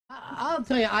I'll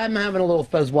tell you, I'm having a little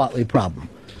Fez Whatley problem.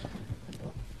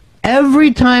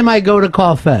 Every time I go to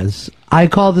call Fez, I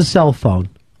call the cell phone.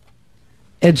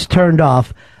 It's turned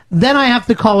off. Then I have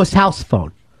to call his house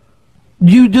phone.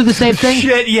 You do the same thing?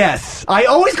 Shit, yes. I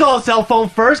always call a cell phone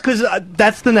first because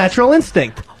that's the natural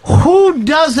instinct. Who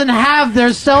doesn't have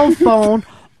their cell phone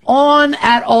on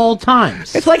at all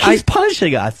times? It's like he's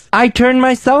punishing us. I turn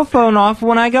my cell phone off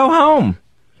when I go home.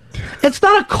 It's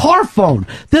not a car phone.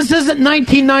 This isn't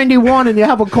 1991 and you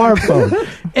have a car phone.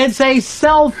 It's a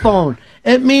cell phone.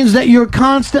 It means that you're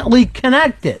constantly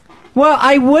connected. Well,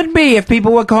 I would be if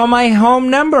people would call my home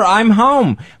number. I'm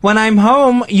home. When I'm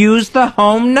home, use the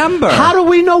home number. How do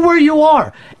we know where you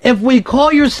are? If we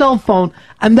call your cell phone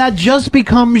and that just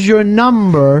becomes your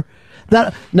number,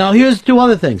 now here's two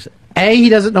other things. A, he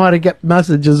doesn't know how to get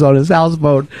messages on his house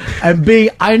phone. And B,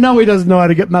 I know he doesn't know how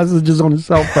to get messages on his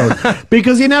cell phone.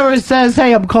 Because he never says,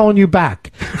 hey, I'm calling you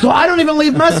back. So I don't even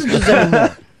leave messages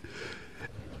anymore.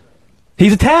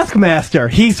 He's a taskmaster.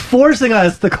 He's forcing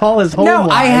us to call his home line. No,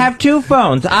 I have two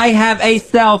phones. I have a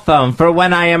cell phone for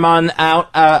when I am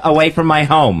away from my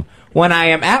home. When I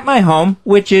am at my home,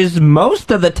 which is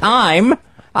most of the time,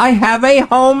 I have a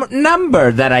home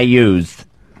number that I use.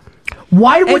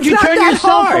 Why would you turn your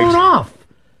cell phone off?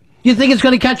 You think it's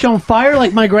going to catch on fire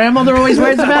like my grandmother always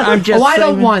writes about? I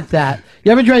don't want that.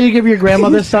 You ever try to give your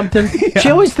grandmother something? Yeah. She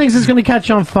always thinks it's going to catch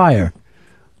on fire.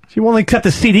 She won't accept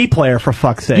a CD player, for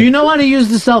fuck's sake. Do you know how to use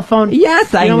the cell phone?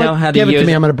 Yes, I know how to use it. Give it to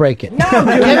me, I'm going to break it. No, give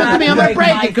it to me, I'm going to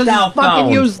break it because it's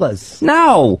fucking useless.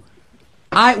 No.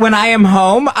 When I am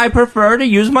home, I prefer to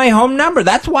use my home number.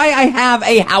 That's why I have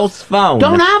a house phone.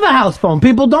 Don't have a house phone.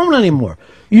 People don't anymore.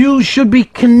 You should be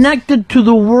connected to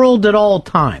the world at all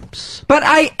times. But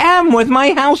I am with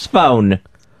my house phone.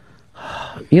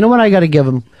 You know what I got to give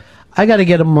them? I got to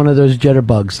get them one of those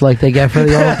jitterbugs like they get for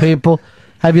the old people.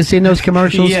 Have you seen those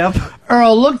commercials? Yep.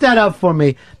 Earl, look that up for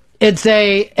me. It's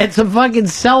a fucking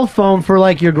cell phone for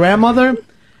like your grandmother,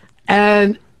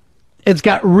 and it's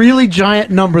got really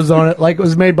giant numbers on it, like it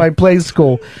was made by Play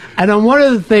School. And on one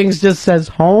of the things just says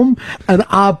home and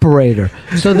operator,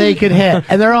 so they could hit.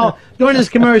 And they're all during this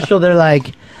commercial. They're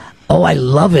like, "Oh, I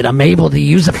love it! I'm able to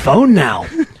use a phone now."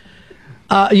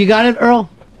 You got it, Earl? All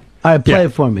right, play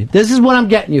it for me. This is what I'm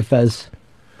getting you, Fez.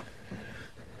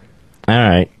 All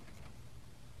right.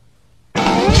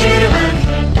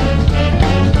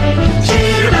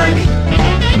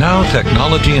 Now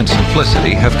technology and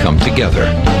simplicity have come together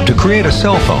to create a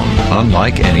cell phone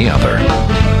unlike any other.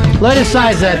 Let us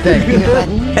size that thing.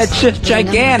 It's just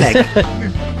gigantic.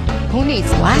 Who needs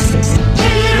glasses?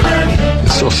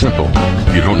 It's so simple.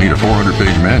 You don't need a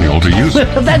 400-page manual to use it.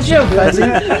 That's you, Fuzzy.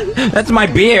 That's my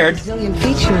beard. Zillion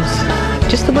features.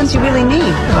 Just the ones you really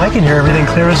need. I can hear everything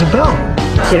clear as a bell.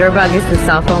 Jitterbug is the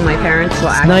cell phone my parents will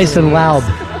actually nice and loud.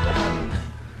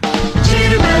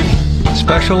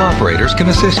 Special operators can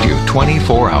assist you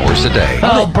 24 hours a day.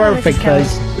 Oh, perfect,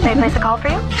 Fez. Can I place a call for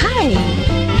you? Hi.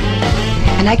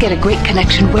 And I get a great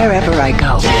connection wherever I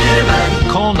go.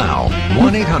 Call now,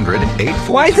 1-800-843.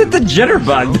 Why is it the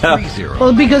jitterbug, though?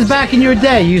 Well, because back in your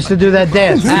day, you used to do that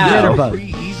dance, the jitterbug.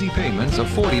 Free easy payments of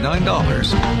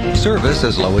 $49. Service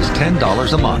as low as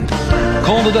 $10 a month.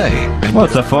 Call today. Well,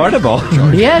 it's affordable.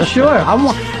 Yeah, sure.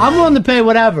 I'm willing to pay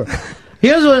whatever.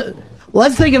 Here's what...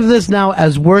 Let's think of this now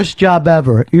as worst job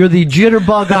ever. You're the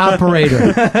jitterbug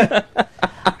operator.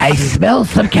 I smell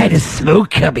some kind of smoke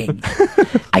coming.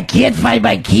 I can't find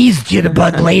my keys,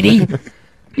 jitterbug lady.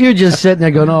 You're just sitting there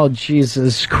going, oh,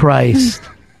 Jesus Christ.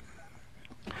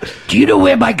 Do you know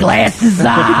where my glasses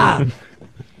are?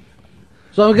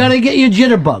 So I'm going to get you a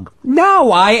jitterbug.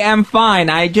 No, I am fine.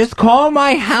 I just call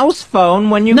my house phone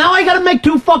when you... Now I got to make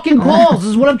 2 fucking calls,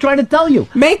 is what I'm trying to tell you.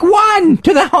 Make one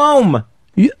to the home.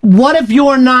 What if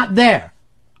you're not there?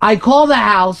 I call the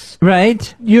house.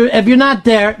 Right. If you're not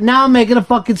there, now I'm making a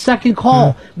fucking second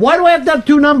call. Why do I have to have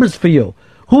 2 numbers for you?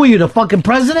 Who are you, the fucking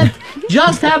president?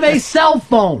 Just have a cell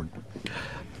phone.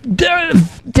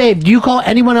 Dave, do you call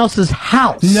anyone else's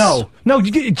house? No,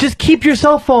 just keep your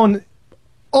cell phone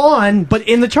on, but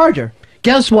in the charger.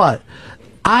 Guess what?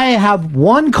 I have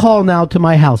 1 call now to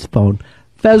my house phone.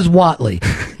 Fez Whatley.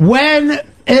 When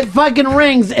it fucking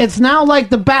rings, it's now like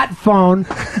the bat phone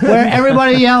where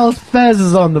everybody yells Fez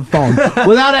is on the phone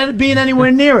without it being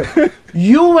anywhere near it.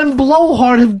 You and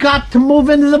Blowhard have got to move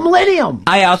into the millennium.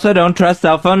 I also don't trust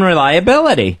cell phone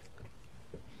reliability.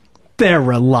 They're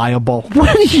reliable.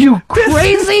 What are you,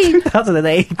 crazy?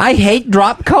 2008. I hate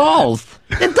drop calls.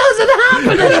 It doesn't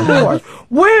happen anymore.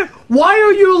 Why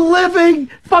are you living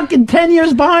fucking 10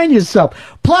 years behind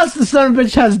yourself? Plus, the son of a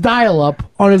bitch has dial-up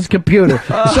on his computer,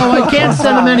 so I can't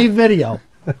send him any video.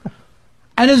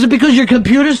 And is it because your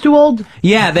computer's too old?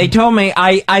 Yeah, they told me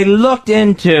I looked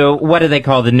into what do they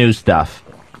call the new stuff?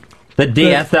 The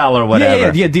DSL or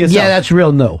whatever. Yeah, DSL. Yeah, that's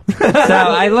real new. So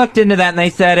I looked into that and they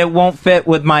said it won't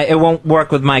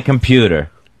work with my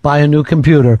computer. Buy a new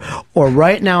computer. Or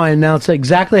right now I announce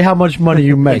exactly how much money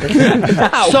you make.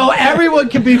 So everyone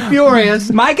can be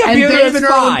furious. My computer and Dave is and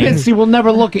Earl and fine. Pincy will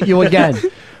never look at you again.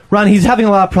 Ron, he's having a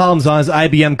lot of problems on his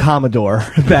IBM Commodore.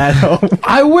 Bad home.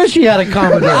 I wish he had a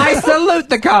Commodore. I salute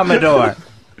the Commodore.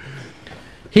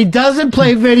 He doesn't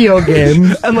play video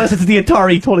games. Unless it's the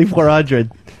Atari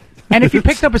 2400. And if you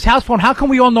picked up his house phone, how come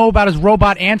we all know about his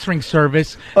robot answering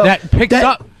service that picks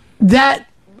up? That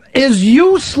is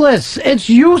useless. It's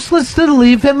useless to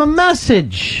leave him a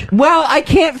message. Well, I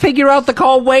can't figure out the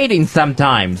call waiting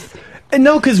sometimes.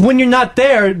 No, because when you're not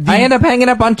there, I end up hanging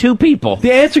up on two people.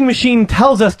 the answering machine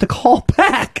tells us to call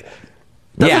back.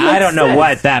 Yeah, I don't know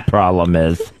what that problem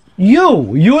is.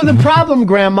 You're the problem,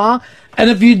 Grandma. And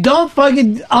if you don't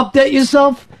fucking update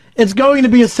yourself, it's going to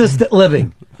be assisted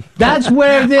living. That's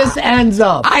where this ends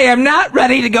up. I am not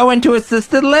ready to go into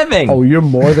assisted living. Oh, you're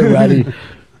more than ready.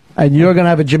 And you're going to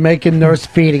have a Jamaican nurse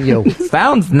feeding you.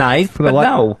 Sounds nice, but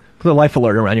no. Put a life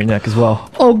alert around your neck as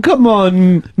well. Oh, come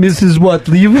on, Mrs.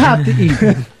 Watley. You have to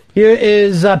eat. Here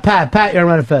is Pat. Pat, you're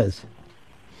on Fez.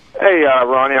 Hey,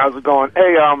 Ronnie, how's it going?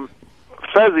 Hey,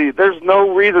 Fezzy, there's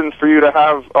no reason for you to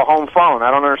have a home phone.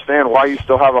 I don't understand why you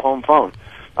still have a home phone.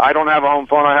 I don't have a home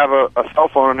phone. I have a cell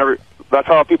phone, and that's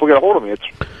how people get a hold of me. It's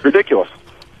ridiculous.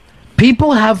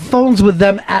 People have phones with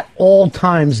them at all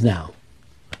times now.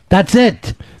 That's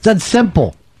it. It's that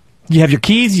simple. You have your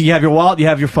keys, you have your wallet, you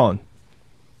have your phone.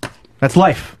 That's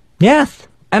life. Yes,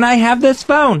 and I have this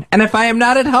phone, and if I am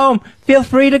not at home, feel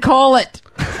free to call it.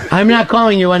 I'm not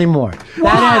calling you anymore.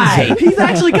 That ends it. He's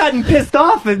actually gotten pissed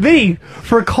off at me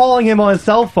for calling him on his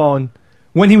cell phone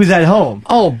when he was at home.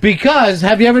 Oh, because,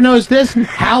 have you ever noticed this?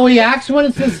 How he acts when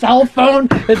it's his cell phone?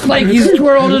 It's like he's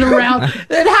twirling it around.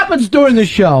 It happens during the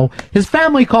show. His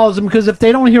family calls him because if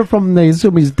they don't hear from him, they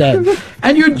assume he's dead.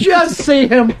 And you just see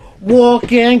him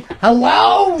walking.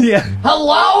 Hello? Yeah.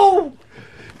 Hello?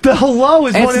 The hello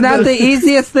is one It's of not the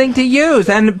easiest thing to use,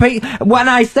 and when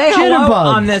I say hello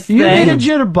on this You thing, need a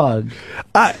jitterbug.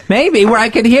 maybe where I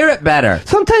could hear it better.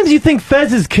 Sometimes you think Fez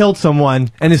has killed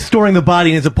someone and is storing the body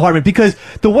in his apartment because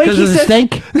the way he Because of the says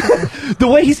stink? the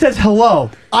way he says hello,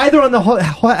 either on the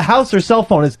house or cell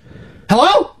phone, is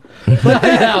hello.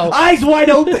 Eyes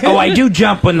wide open. Oh, I do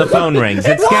jump when the phone rings.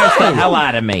 It scares the hell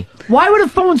out of me. Why would a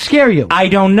phone scare you? I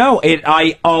don't know.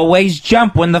 I always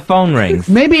jump when the phone rings.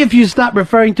 Maybe if you stop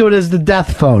referring to it as the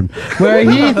death phone, where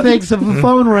he thinks if a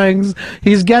phone rings,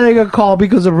 he's getting a call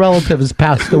because a relative has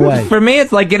passed away. For me,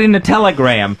 it's like getting a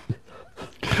telegram.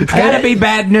 It's gotta be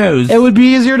bad news. It would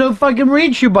be easier to fucking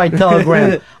reach you by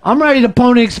telegram. I'm ready to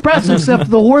Pony Express, except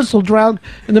the horse will drown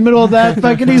in the middle of that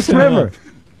fucking East River.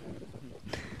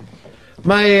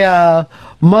 My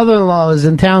mother-in-law is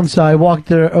in town, so I walked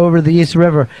her over the East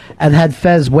River and had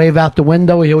Fez wave out the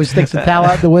window. He always sticks a towel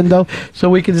out the window so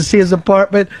we can see his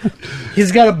apartment.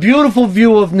 He's got a beautiful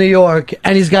view of New York,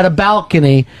 and he's got a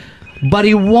balcony, but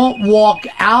he won't walk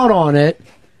out on it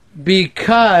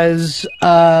because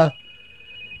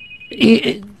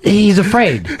he's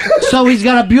afraid. So he's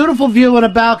got a beautiful view and a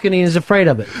balcony, and he's afraid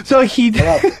of it. So he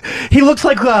looks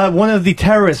like one of the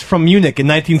terrorists from Munich in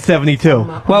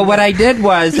 1972. Well, what I did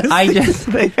was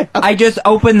I just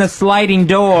opened the sliding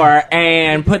door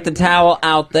and put the towel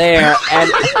out there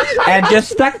and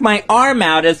just stuck my arm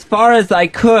out as far as I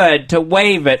could to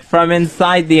wave it from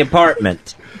inside the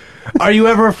apartment. Are you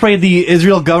ever afraid the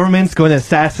Israel government's going to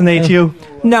assassinate you?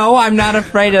 No, I'm not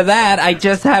afraid of that. I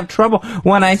just have trouble.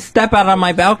 When I step out on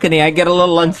my balcony, I get a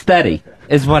little unsteady,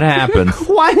 is what happens.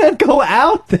 Why not go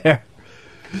out there?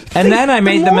 And then I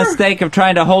made the mistake of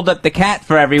trying to hold up the cat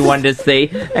for everyone to see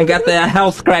and got the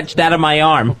hell scratched out of my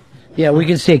arm. Yeah, we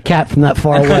can see a cat from that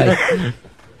far away.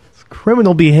 It's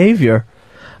criminal behavior.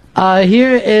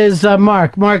 Here is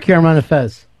Mark. Mark here on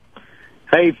Fez.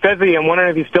 Hey, Fezzy, I'm wondering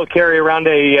if you still carry around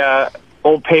a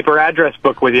old paper address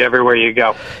book with you everywhere you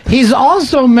go. He's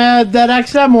also mad that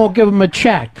XM won't give him a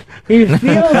check. He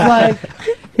feels like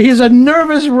he's a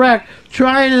nervous wreck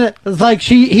trying to, it's like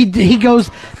he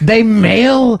goes, they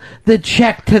mail the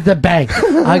check to the bank.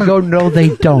 I go, no,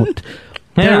 they don't.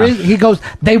 He goes,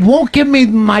 they won't give me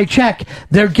my check.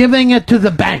 They're giving it to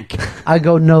the bank. I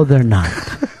go, no, they're not.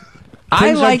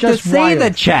 I like to see the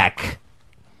check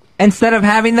instead of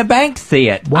having the bank see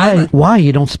it. Why?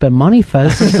 You don't spend money,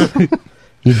 Fez.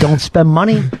 You don't spend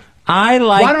money. Why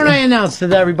don't I announce to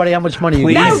everybody how much money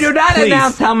you get? No, do not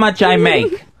announce how much I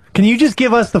make. Can you just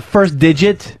give us the first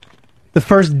digit? The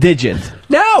first digit.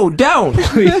 No, don't.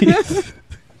 Please.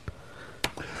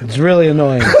 It's really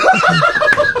annoying.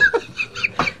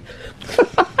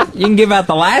 You can give out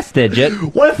the last digit.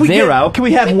 What if we 0. Can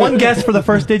we have one guess for the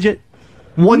first digit?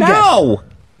 One guess. No!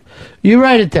 You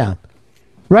write it down.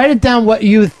 Write it down what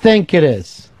you think it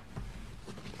is.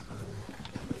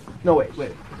 No,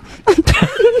 wait.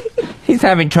 He's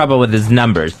having trouble with his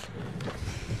numbers.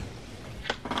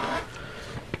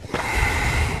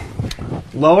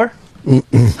 Lower?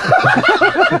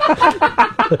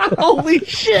 Holy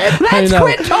shit. Let's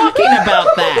quit talking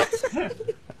about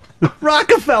that.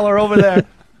 Rockefeller over there.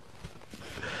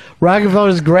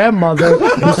 Rockefeller's grandmother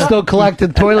who's still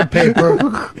collecting toilet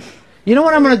paper. You know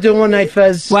what I'm going to do one night,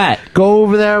 Fez? What? Go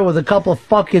over there with a couple of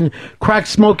fucking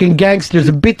crack-smoking gangsters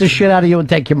and beat the shit out of you and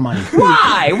take your money.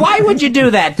 Why? Why would you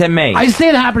do that to me? I see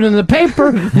it happen in the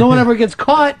paper. No one ever gets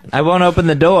caught. I won't open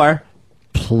the door.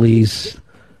 Please.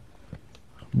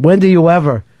 When do you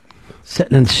ever?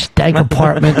 Sitting in a stank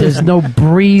apartment, there's no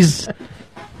breeze.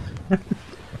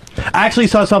 I actually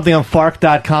saw something on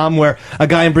Fark.com where a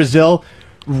guy in Brazil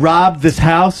robbed this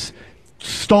house,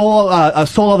 stole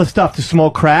all the stuff to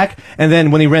smoke crack, and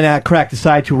then when he ran out of crack,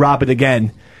 decided to rob it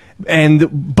again.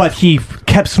 But he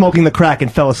kept smoking the crack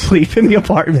and fell asleep in the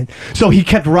apartment. So he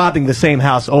kept robbing the same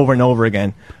house over and over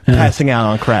again, passing out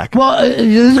on crack. Well,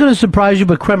 this is going to surprise you,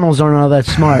 but criminals aren't all that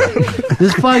smart.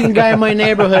 This fucking guy in my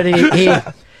neighborhood,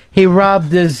 he robbed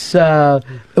this, it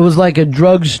was like a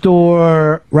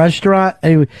drugstore restaurant,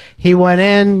 and he went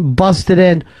in, busted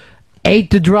in, ate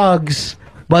the drugs,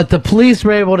 but the police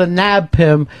were able to nab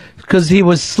him because he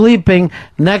was sleeping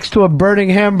next to a burning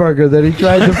hamburger that he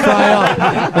tried to fry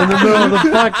up in the middle of the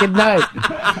fucking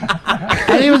night.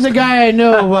 And he was a guy I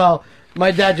knew. Well,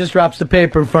 my dad just drops the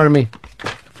paper in front of me.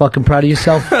 Fucking proud of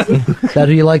yourself? Is that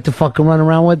who you like to fucking run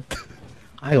around with?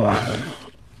 I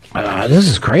go, this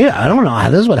is great. I don't know how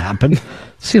this would happen.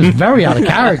 Seems very out of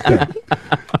character.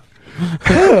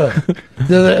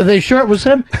 Are they sure it was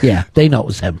him? Yeah, they know it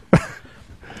was him.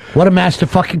 What a master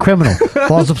fucking criminal.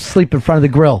 Falls asleep in front of the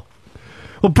grill.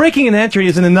 Well, breaking and entry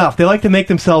isn't enough. They like to make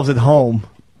themselves at home.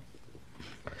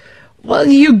 Well,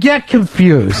 you get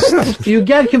confused. You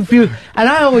get confused. And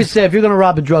I always say, if you're going to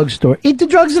rob a drugstore, eat the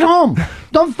drugs at home.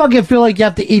 Don't fucking feel like you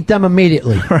have to eat them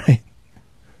immediately.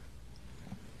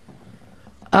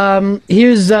 Right.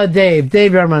 Here's Dave.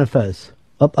 Dave, you're on Manifest.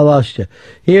 Oh, I lost you.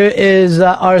 Here is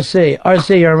RC.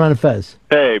 RC, you're on Manifest.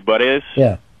 Hey, buddies.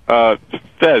 Yeah.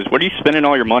 Fez, what are you spending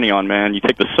all your money on, man? You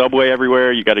take the subway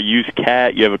everywhere, you got a used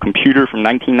cat, you have a computer from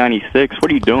 1996. What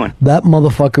are you doing? That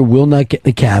motherfucker will not get in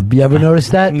the cab. You ever notice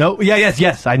that? No. Yeah,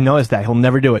 yes. I noticed that. He'll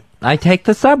never do it. I take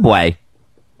the subway.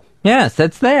 Yes,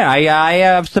 it's there.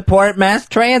 I support mass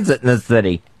transit in the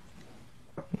city.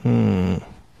 And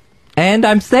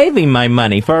I'm saving my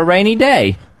money for a rainy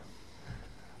day.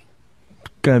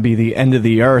 Gonna be the end of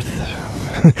the earth.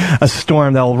 A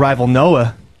storm that'll rival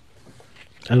Noah.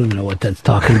 I don't know what that's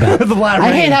talking about. There's a lot of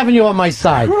I rain. hate having you on my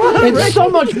side. It's so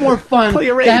much more fun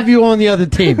to have you on the other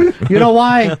team. You know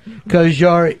why? Because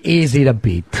you're easy to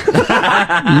beat.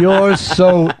 You're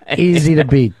so easy to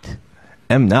beat.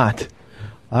 I'm not.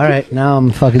 All right, now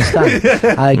I'm fucking stuck.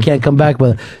 I can't come back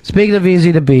with it. Speaking of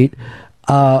easy to beat,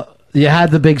 you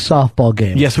had the big softball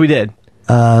game. Yes, we did.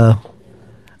 And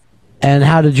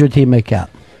how did your team make out?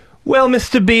 Well,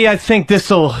 Mr. B, I think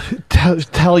this'll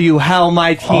tell you how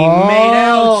my team made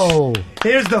out.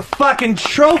 Here's the fucking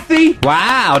trophy.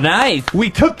 Wow, nice. We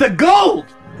took the gold.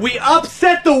 We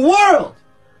upset the world.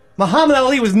 Muhammad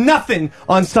Ali was nothing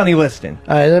on Sonny Liston.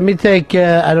 All right, let me take,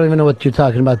 I don't even know what you're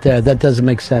talking about there. That doesn't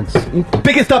make sense.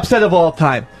 Biggest upset of all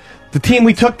time. The team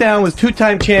we took down was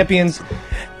two-time champions,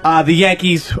 the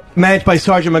Yankees, managed by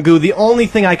Sergeant Magoo. The only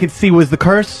thing I could see was the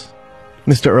curse,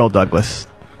 Mr. Earl Douglas.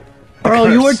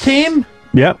 Earl, your team?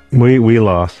 Yep, we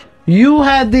lost. You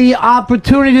had the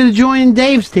opportunity to join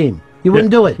Dave's team. You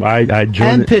wouldn't do it. I joined.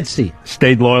 And Pitsy.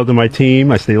 Stayed loyal to my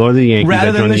team. I stayed loyal to the Yankees.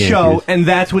 Rather than the show, Yankees. and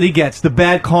that's what he gets, the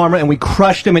bad karma, and we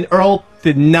crushed him, and Earl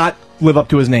did not live up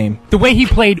to his name. The way he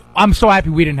played, I'm so happy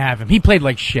we didn't have him. He played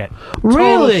like shit.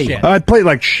 Really? Total shit. I played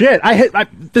like shit.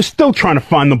 They're still trying to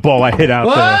find the ball I hit out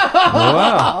there.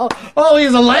 Wow. Oh,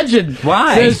 he's a legend.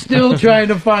 Why? They're still trying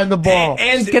to find the ball.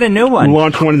 And get a new one.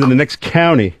 Launch one into the next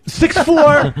county.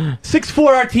 6-4,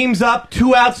 our team's up,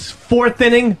 2 outs, 4th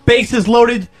inning, bases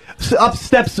loaded, up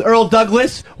steps Earl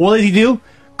Douglas. What did he do?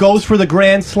 Goes for the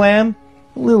grand slam.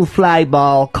 Little fly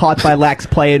ball caught by Lax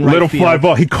play in right Little field. fly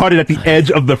ball. He caught it at the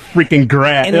edge of the freaking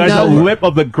grass. And It was the lip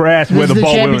of the grass where the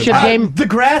ball went. The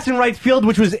grass in right field,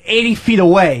 which was 80 feet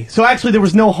away. So actually, there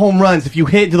was no home runs. If you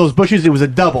hit into those bushes, it was a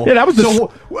double. Yeah, that was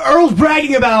so. Earl's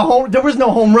bragging about home. There was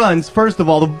no home runs. First of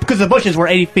all, because the bushes were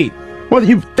 80 feet. Well,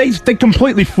 they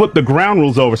completely flipped the ground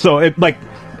rules over. So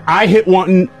I hit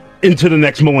one into the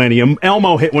next millennium.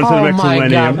 Elmo hit one to the next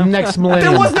millennium. God, next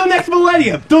millennium. There was no next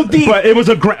millennium. But it was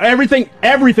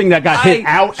everything that got hit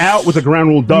out was a ground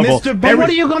rule double. But what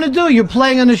are you going to do? You're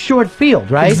playing on a short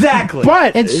field, right? Exactly.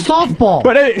 But it's softball.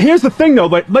 But here's the thing, though.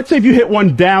 Like, let's say if you hit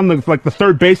one down the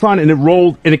third baseline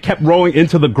and it kept rolling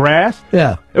into the grass.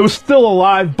 Yeah. It was still a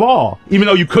live ball, even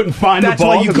though you couldn't find the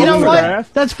ball. You know what? Grass.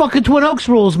 That's fucking Twin Oaks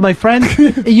rules, my friend.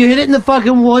 You hit it in the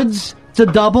fucking woods, it's a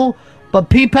double. But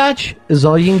pea patch is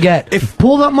all you can get.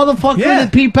 Pull that motherfucker in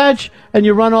the pea patch and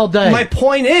you run all day. My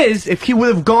point is, if he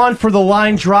would have gone for the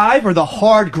line drive or the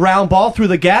hard ground ball through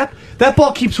the gap, that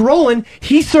ball keeps rolling.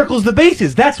 He circles the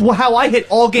bases. That's how I hit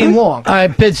all game long. All right,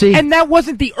 Pitsy. And that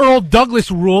wasn't the Earl Douglas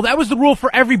rule. That was the rule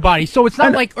for everybody. So it's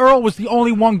not like Earl was the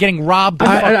only one getting robbed.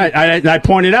 I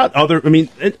pointed out I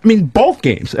mean, both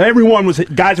games. Everyone was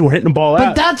guys who were hitting the ball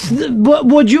out. But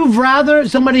would you rather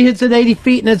somebody hits it 80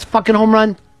 feet and it's fucking home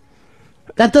run?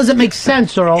 That doesn't make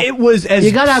sense, Earl. It was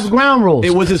you got to have ground rules.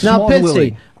 It was a now, small Pitsy,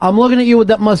 Willie. I'm looking at you with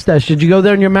that mustache. Did you go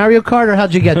there in your Mario Kart, or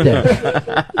how'd you get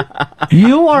there?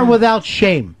 You are without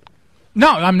shame. No,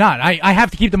 I'm not. I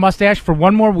have to keep the mustache for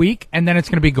one more week, and then it's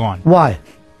going to be gone. Why?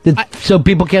 So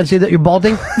people can't see that you're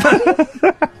balding?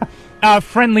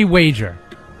 Friendly wager.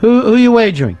 Who are you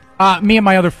wagering? Me and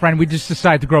my other friend, we just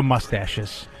decided to grow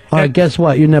mustaches. All right, guess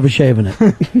what? You're never shaving it.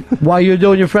 While you're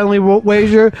doing your friendly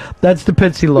wager, that's the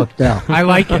Pitsy look now. I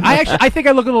like it. I think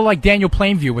I look a little like Daniel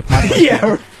Plainview with my mustache.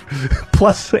 Yeah,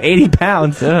 plus 80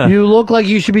 pounds. You look like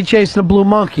you should be chasing a blue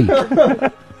monkey.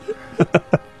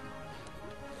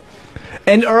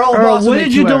 And Earl, what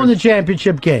did you do in the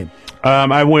championship game?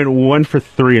 I went 1 for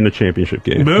 3 in the championship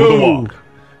game. With a walk.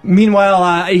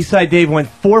 Meanwhile, Eastside Dave went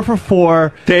 4 for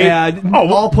 4.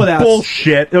 All put out.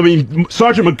 Bullshit. I mean,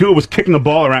 Sergeant Magoo was kicking the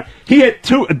ball around. Dave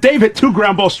hit 2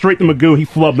 ground balls straight to Magoo. He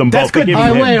flubbed them That's both. good.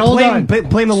 All right, wait, hold on.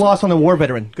 Blame the loss on the war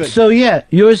veteran. Good. So, yeah,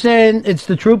 you're saying it's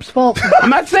the troops' fault? I'm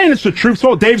not saying it's the troops'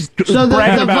 fault. Dave's So the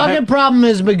bragging about fucking problem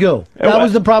is Magoo. That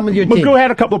was the problem with your team. Magoo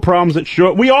had a couple of problems at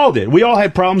short. We all did. We all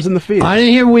had problems in the field. I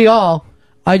didn't hear we all.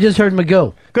 I just heard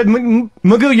Magoo. Good.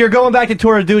 Magoo, you're going back to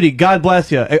tour of duty. God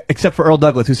bless you. Except for Earl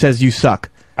Douglas, who says you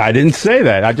suck. I didn't say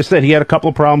that. I just said he had a couple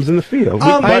of problems in the field.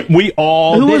 But we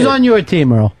all Who did. was on your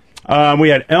team, Earl? We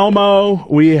had Elmo.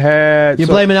 We had... You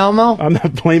blaming Elmo? I'm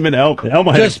not blaming Elmo.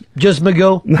 Elmo just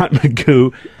Magoo? Not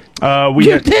Magoo.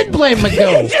 You did blame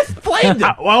Magoo. You just blamed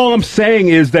him. All I'm saying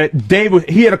is that Dave,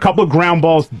 he had a couple of ground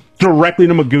balls directly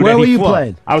to Magoo. Where were you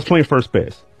playing? I was playing first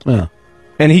base. Oh.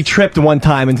 And he tripped one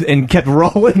time and kept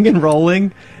rolling and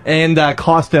rolling and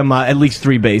cost him at least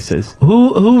 3 bases.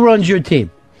 Who runs your team?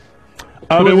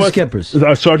 Who are the skippers?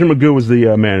 Sergeant Magoo was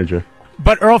the manager.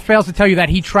 But Earl fails to tell you that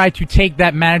he tried to take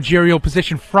that managerial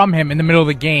position from him in the middle of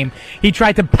the game. He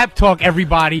tried to pep talk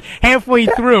everybody halfway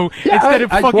through instead of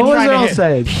fucking what was trying to Earl hit.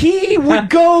 saying? He would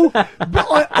go on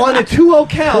a 2-0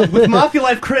 count with Mafia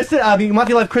Life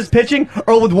Chris pitching.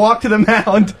 Earl would walk to the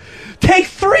mound, take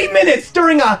 3 minutes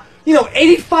during a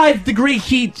 85-degree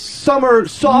heat summer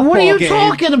softball game. What are you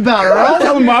talking about, Earl?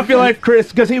 Telling Mafia Life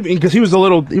Chris because he was a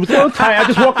little tight. I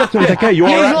just walked up to him and was like, "Hey, you all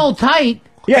He was right?" a little tight.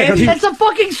 Yeah, It's a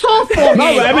fucking softball game.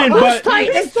 No, I mean, Who's tight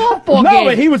in a softball game? No,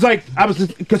 but he was like,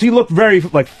 because he looked very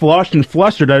flushed and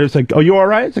flustered. I was like, "Oh, you all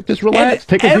right?" It's like, just relax,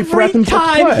 take a deep breath, and every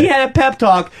time he had a pep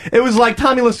talk, it was like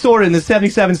Tommy Lasorda in the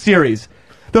 '77 series.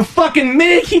 The fucking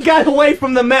minute he got away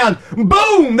from the mound,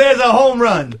 boom! There's a home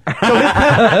run.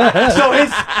 So his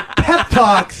pep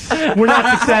talks were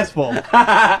not successful.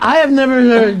 I have never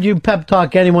heard you pep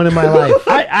talk anyone in my life.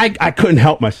 I couldn't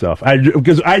help myself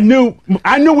because I knew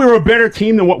we were a better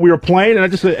team than what we were playing, and I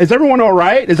just said, "Is everyone all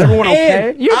right? Is everyone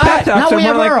okay?" Now we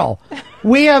have Earl.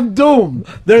 We have Doom.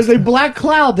 There's a black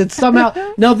cloud that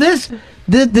somehow. Now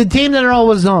the team that Earl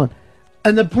was on.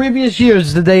 In the previous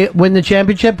years, did they win the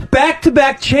championship?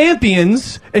 Back-to-back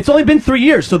champions. It's only been 3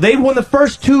 years, so they've won the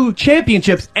first 2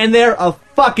 championships, and they're a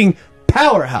fucking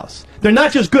powerhouse. They're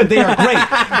not just good; they are great.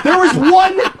 There was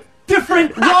one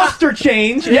different roster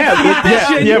change.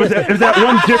 It was that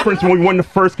one difference when we won the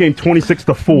first game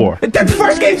 26-4. The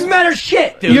first games matter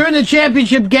shit, dude. You're in the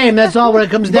championship game. That's all what it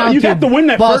comes down to. You have to win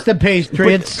that Boston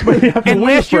Patriots. And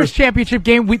last year's championship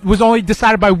game was only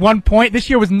decided by 1 point. This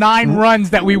year was 9 runs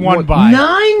that we won by.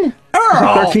 9?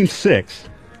 Earl! 13-6.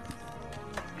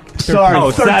 Sorry,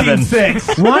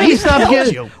 13-6. Why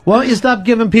don't you stop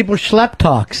giving people schlep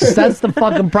talks? That's the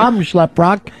fucking problem, schlep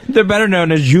rock. They're better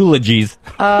known as eulogies.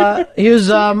 Here's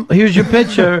your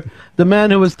picture. The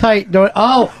man who was tight.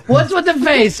 What's with the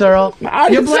face, Earl?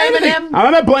 You're blaming him?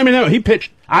 I'm not blaming him. He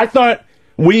pitched. I thought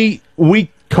we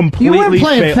completely. You weren't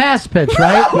playing fast pitch,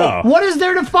 right? No. What is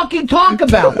there to fucking talk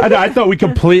about? I thought we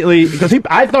completely because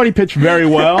I thought he pitched very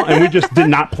well, and we just did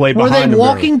not play Were behind they him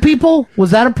walking people?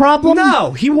 Was that a problem?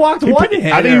 No, he walked one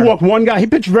hitter. I think he walked one guy. He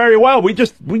pitched very well. We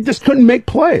just couldn't make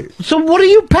plays. So what are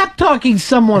you pep talking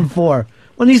someone for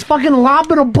when he's fucking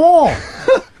lobbing a ball?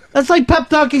 That's like pep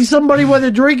talking somebody when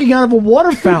they're drinking out of a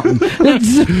water fountain.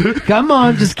 Come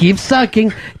on, just keep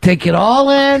sucking. Take it all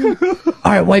in. All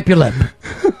right, wipe your lip.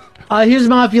 Here's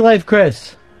Mafia Life,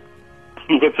 Chris.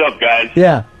 What's up, guys?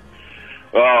 Yeah.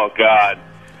 Oh, God.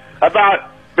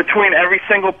 About between every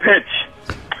single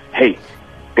pitch. Hey,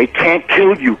 they can't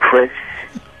kill you, Chris.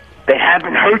 They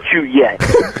haven't hurt you yet.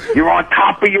 You're on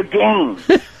top of your game.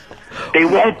 They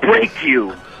won't break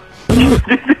you.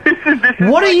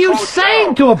 What are you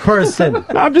saying to a person?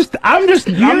 I'm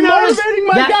motivating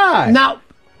my guy. Not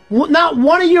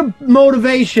one of your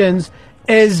motivations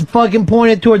is fucking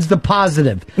pointed towards the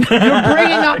positive. You're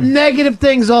bringing up negative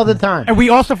things all the time. And we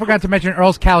also forgot to mention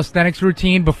Earl's calisthenics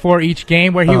routine before each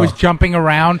game, where he was jumping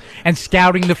around and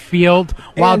scouting the field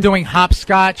while doing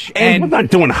hopscotch. And we're not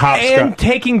doing hopscotch. And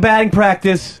taking batting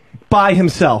practice by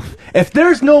himself. If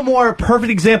there's no more perfect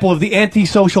example of the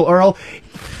antisocial Earl,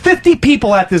 50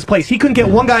 people at this place. He couldn't get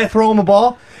one guy to throw him a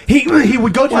ball. He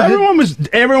would go to everyone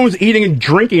was eating and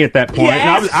drinking at that point.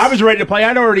 Yes. And I was ready to play.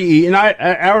 I'd already eaten.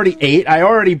 I already ate.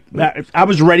 I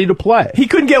was ready to play. He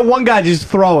couldn't get one guy to just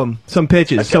throw him some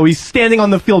pitches. So he's standing on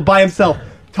the field by himself,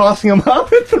 tossing them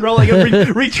up and throwing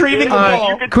him, retrieving the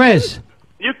ball. Chris.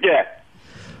 Yeah.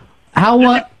 How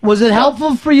was it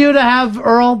helpful for you to have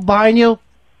Earl behind you?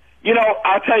 You know,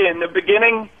 I'll tell you, in the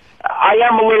beginning, I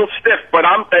am a little stiff, but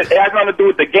it has nothing to do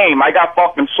with the game. I got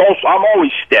fucking social. I'm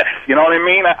always stiff. You know what I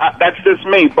mean? That's just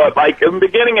me. But, like, in the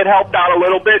beginning, it helped out a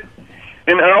little bit.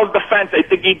 In Earl's defense, I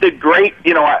think he did great,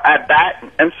 you know, at bat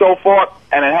and so forth,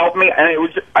 and it helped me. And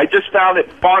I just found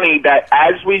it funny that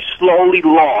as we slowly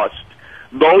lost,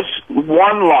 those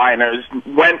one-liners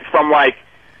went from, like,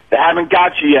 they haven't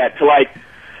got you yet, to, like,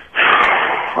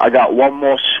 I got one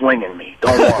more swing in me.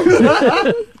 Don't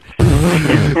worry.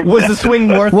 Was the swing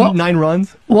worth 9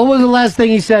 runs? What was the last thing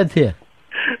he said to you?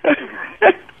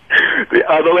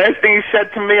 The last thing he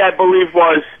said to me, I believe,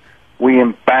 was, we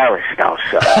embarrassed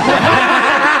ourselves.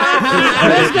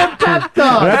 Mr. Pep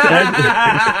Talk.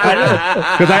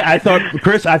 Because I thought,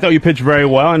 Chris, you pitched very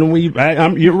well, and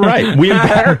you're right. We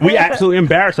absolutely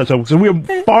embarrassed ourselves because we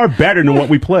were far better than what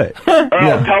we played. Tell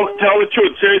the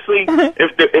truth. Seriously,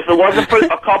 if it wasn't for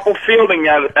a couple fielding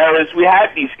errors, we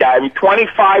had these guys. I mean,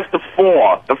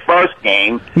 25-4 the first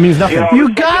game. It means nothing.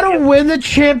 You gotta win the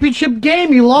championship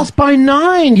game. You lost by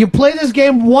 9. You play this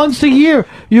game once a year.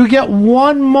 You get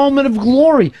one moment of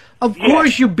glory. Of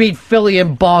course you beat Philly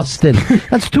and Boston.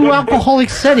 That's 2 alcoholic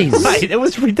cities. Right, it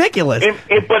was ridiculous.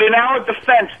 But in our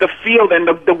defense, the field and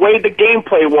the way the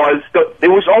gameplay was, it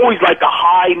was always like a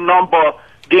high number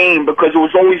game because it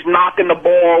was always knocking the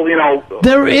ball, you know.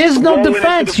 There is no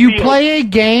defense. You play a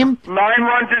game. 9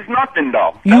 runs is nothing,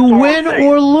 though. You win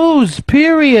or lose,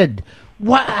 period.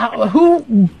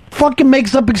 Who fucking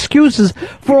makes up excuses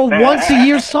for a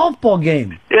once-a-year softball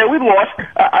game? Yeah, we lost.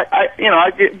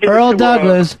 Earl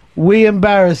Douglas, we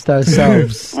embarrassed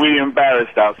ourselves. We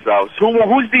embarrassed ourselves.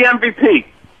 Who's the MVP,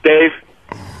 Dave?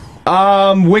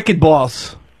 Wicked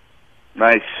Balls.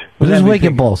 Nice. What is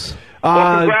Wicked Balls?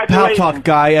 Pal Talk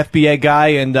guy, FBA guy,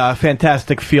 and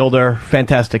fantastic fielder,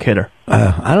 fantastic hitter.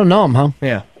 I don't know him, huh?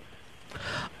 Yeah.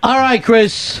 All right,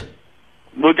 Chris.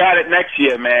 We got it next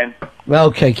year, man.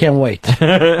 Okay, can't wait.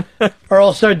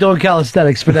 Earl, start doing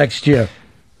calisthenics for next year.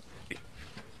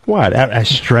 What? I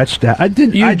stretched out. I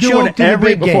do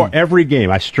it before every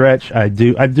game. I stretch. I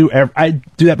do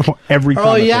that before every time.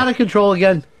 Earl, are you out of control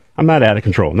again? I'm not out of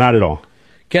control. Not at all.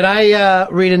 Can I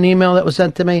read an email that was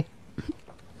sent to me?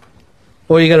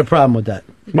 Or you got a problem with that?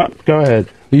 Go ahead.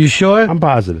 Are you sure? I'm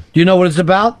positive. Do you know what it's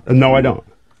about? No, I don't.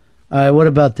 All right, what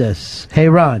about this? Hey,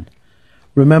 Ron,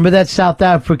 remember that South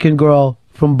African girl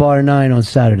from Bar 9 on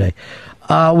Saturday?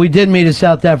 We did meet a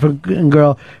South African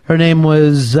girl. Her name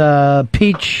was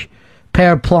Peach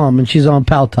Pear Plum, and she's on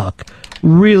Pal Talk.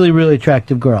 Really, really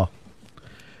attractive girl.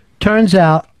 Turns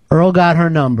out Earl got her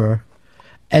number,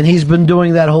 and he's been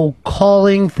doing that whole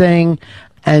calling thing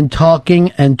and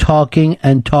talking and talking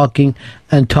and talking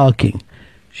and talking.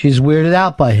 She's weirded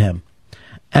out by him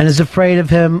and is afraid of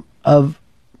him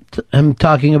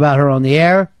talking about her on the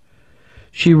air.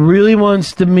 She really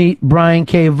wants to meet Brian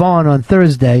K. Vaughan on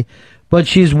Thursday, but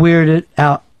she's weirded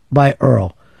out by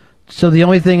Earl. So the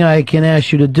only thing I can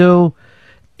ask you to do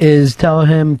is tell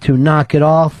him to knock it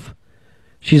off.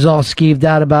 She's all skeeved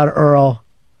out about Earl,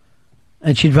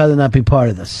 and she'd rather not be part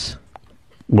of this.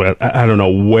 Well, I don't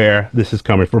know where this is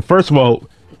coming from. First of all,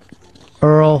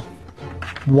 Earl,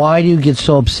 why do you get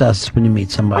so obsessed when you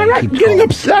meet somebody? I'm not getting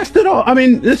obsessed at all. I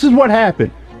mean, this is what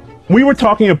happened. We were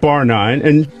talking at Bar 9,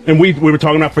 and we were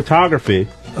talking about photography.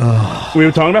 We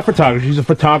were talking about photography. She's a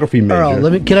photography major.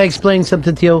 Earl, can I explain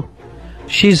something to you?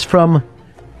 She's from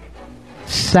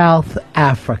South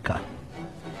Africa.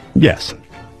 Yes.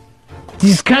 Do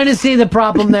you kind of see the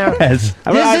problem there? Yes.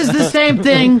 This is the same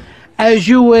thing as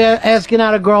you asking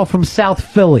out a girl from South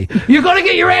Philly. You're going to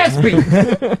get your ass beat.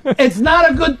 It's not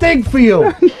a good thing for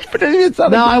you.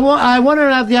 Now, I want her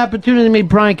to have the opportunity to meet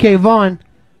Brian K. Vaughan.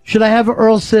 Should I have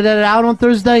Earl sit it out on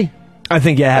Thursday? I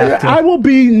think you have to. I will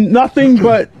be nothing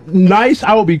but nice.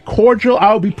 I will be cordial.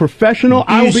 I will be professional.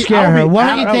 I will be scare her.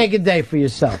 Why don't you take a day for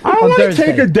yourself? I don't want to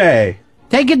take a day.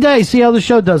 Take a day. See how the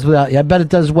show does without you. I bet it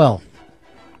does well.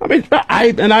 I mean,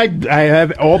 I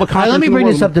have all the confidence. Let me in the bring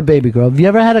world. this up to Baby Girl. Have you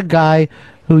ever had a guy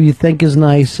who you think is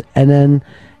nice, and then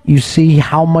you see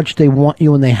how much they want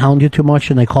you, and they hound you too much,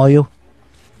 and they call you?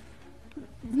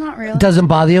 Not really. It doesn't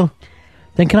bother you?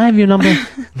 Then can I have your number?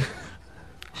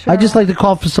 I just like to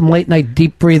call for some late night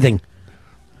deep breathing.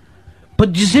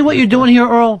 But do you see what you're doing here,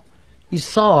 Earl? You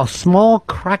saw a small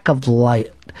crack of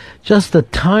light, just the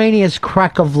tiniest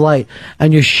crack of light,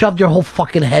 and you shoved your whole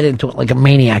fucking head into it like a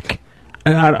maniac.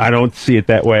 And I don't see it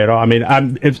that way at all. I mean,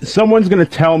 if someone's going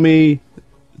to tell me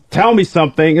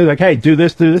something, it's like, hey, do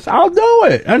this, I'll do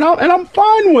it, and I'm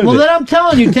fine with it. Well, then I'm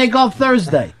telling you, take off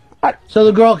Thursday, so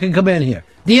the girl can come in here.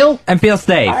 Deal? And feel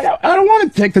safe. I don't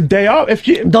want to take the day off.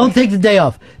 Don't take the day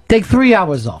off. Take 3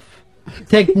 hours off.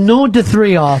 Take noon to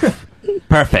 3 off.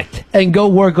 Perfect. And go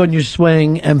work on your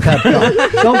swing and pep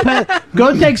talk.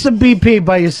 Go take some BP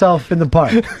by yourself in the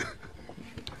park.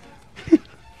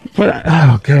 But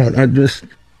oh god, I just.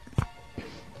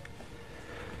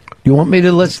 You want me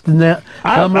to list the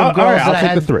number of girls I'll that I take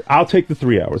had? the 3. I'll take the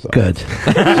 3 hours off. Good.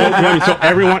 So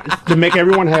everyone, to make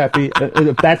everyone happy,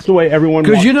 if that's the way everyone.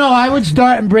 Because I would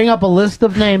start and bring up a list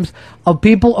of names of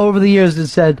people over the years that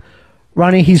said,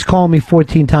 Ronnie, he's calling me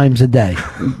 14 times a day.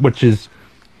 Which is.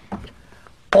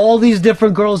 All these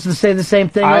different girls that say the same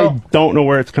thing. I don't know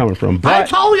where it's coming from. But, I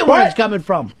told you where it's coming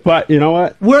from. But you know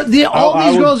what?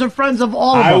 All these girls are friends of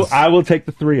all of us. I will take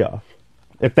the 3 off.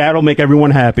 If that'll make everyone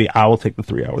happy, I will take the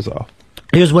 3 hours off.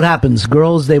 Here's what happens.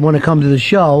 Girls, they want to come to the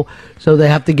show, so they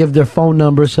have to give their phone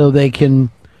number so they can,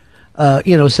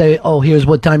 say, oh, here's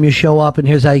what time you show up, and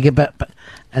here's how you get back.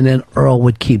 And then Earl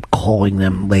would keep calling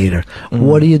them later.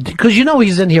 What do you do? Because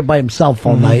he's in here by himself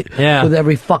all night with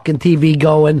every fucking TV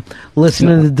going,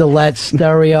 listening to Dillette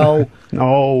stereo.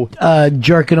 No.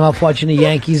 Jerking off watching the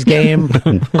Yankees game,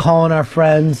 calling our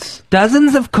friends.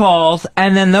 Dozens of calls,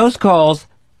 and then those calls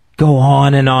go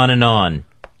on and on and on.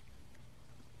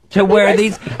 To where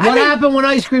these... What happened when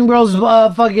Ice Cream Girl's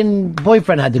fucking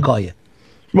boyfriend had to call you?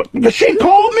 She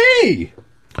called me!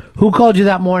 Who called you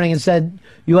that morning and said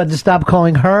you had to stop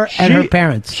calling her and her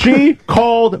parents? She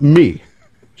called me.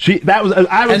 And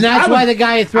that's why the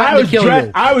guy threatened to kill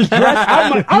you. I was dressed.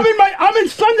 I'm in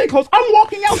Sunday clothes. I'm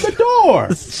walking out the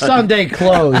door. Sunday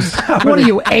clothes. What are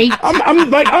you, 8?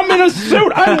 I'm in a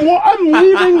suit. I'm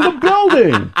leaving the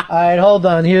building. All right, hold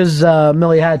on. Here's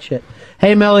Millie Hatchett.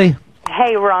 Hey, Millie.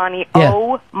 Hey, Ronnie. Yeah.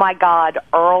 Oh, my God.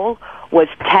 Earl was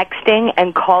texting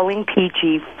and calling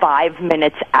Peachy 5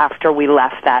 minutes after we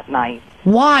left that night.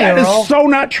 Why, That Earl? is so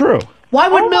not true. Why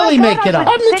would Millie make it up?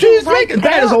 She's making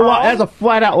that is a lie. That's a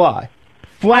flat out lie.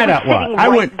 Flat out lie. I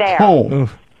went home.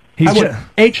 I went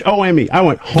HOME. I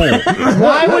went home.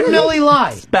 Why would Millie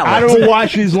lie? I don't know why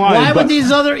she's lying. Why would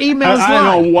these other emails lie? I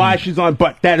don't know why she's lying,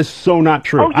 but that is so not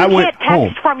true. Oh, you I went can't text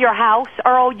home. from your house,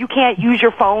 Earl? You can't use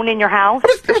your phone in your house?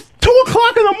 It was 2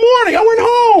 o'clock in the morning. I went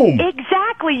home.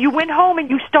 Exactly. You went home and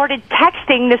you started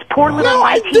texting this poor little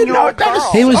 19-year-old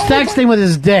girl. He was texting with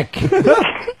his dick.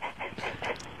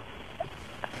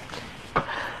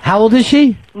 How old is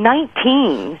she?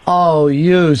 19. Oh,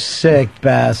 you sick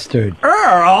bastard.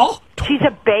 Earl? She's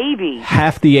a baby.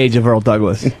 Half the age of Earl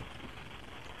Douglas.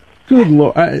 Good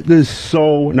Lord. This is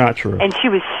so not true. And she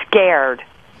was scared.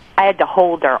 I had to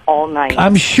hold her all night.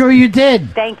 I'm sure you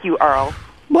did. Thank you, Earl.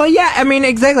 Well, yeah, I mean,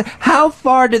 exactly. How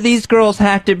far do these girls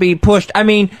have to be pushed? I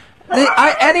mean,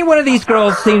 any one of these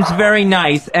girls seems very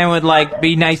nice and would,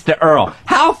 be nice to Earl.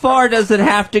 How far does it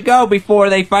have to go before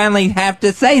they finally have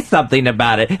to say something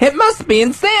about it? It must be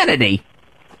insanity.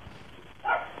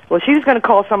 Well, she was going to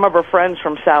call some of her friends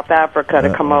from South Africa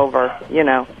to come over.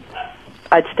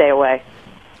 I'd stay away.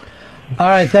 All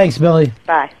right, thanks, Billy.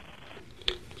 Bye.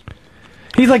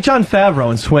 He's like John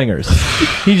Favreau in Swingers.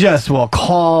 He just will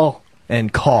call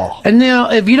and call. And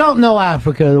if you don't know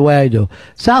Africa the way I do,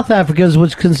 South Africa is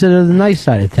what's considered the nice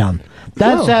side of town.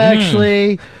 That's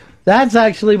actually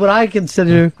what I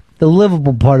consider the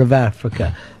livable part of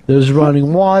Africa. There's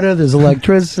running water, there's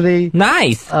electricity.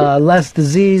 Nice. Less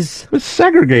disease. It was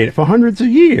segregated for hundreds of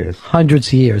years. Hundreds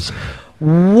of years.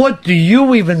 What do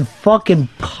you even fucking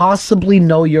possibly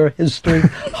know your history?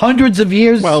 Hundreds of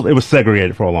years? Well, it was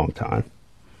segregated for a long time.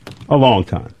 A long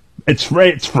time. It's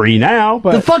free now,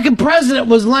 but the fucking president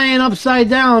was laying upside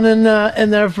down in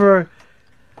there for.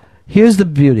 Here's the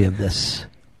beauty of this.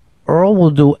 Earl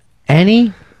will do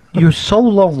any. You're so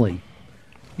lonely.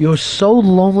 You're so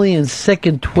lonely and sick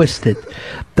and twisted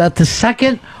that the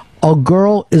second a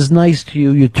girl is nice to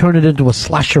you, you turn it into a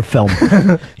slasher film.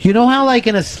 You know how, like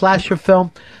in a slasher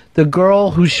film, the girl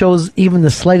who shows even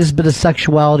the slightest bit of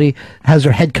sexuality has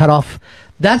her head cut off?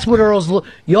 That's what Earl's...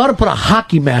 You ought to put a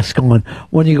hockey mask on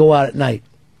when you go out at night.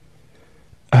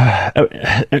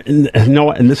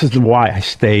 No, and this is why I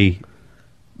stay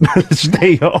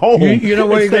home. You know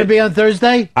where you're going to be on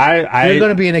Thursday? You're going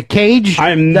to be in a cage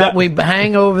that we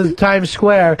hang over the Times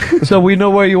Square, so we know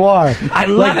where you are. I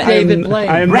love it. David Blaine.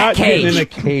 I am not getting in a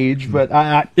cage, but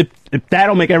if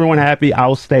that'll make everyone happy,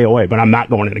 I'll stay away. But I'm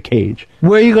not going in a cage.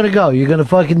 Where are you going to go? You're going to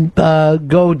fucking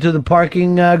go to the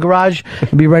parking garage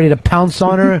and be ready to pounce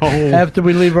on her after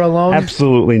we leave her alone?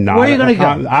 Absolutely not. Where are you going to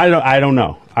go? I don't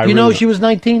know. You know she was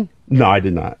 19? No, I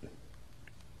did not.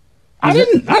 I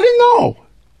didn't know.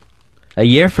 A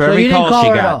year for every call she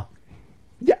got.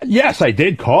 Yes, I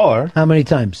did call her. How many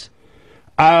times?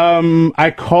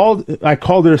 I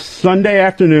called her Sunday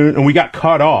afternoon, and we got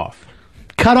cut off.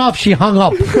 Cut off? She hung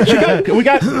up. we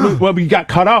got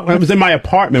cut off. I was in my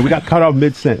apartment. We got cut off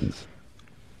mid-sentence.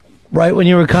 Right when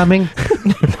you were coming?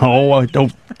 No,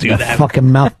 don't do that. Fucking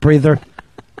mouth breather.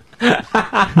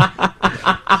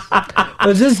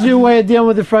 Was this your way of dealing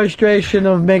with the frustration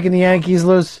of making the Yankees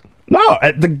lose? No,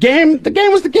 the game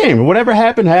was the game. Whatever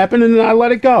happened, and I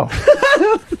let it go.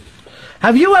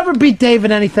 Have you ever beat Dave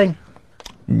in anything?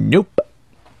 Nope.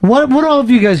 What all of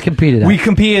you guys competed at? We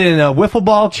competed in a wiffle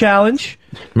ball challenge.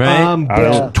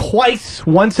 Right. Twice.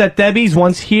 Once at Debbie's,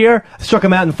 once here. I struck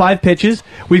him out in 5 pitches.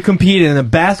 We've competed in a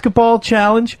basketball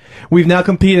challenge. We've now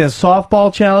competed in a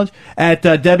softball challenge. At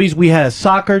Debbie's, we had a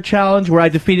soccer challenge where I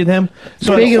defeated him.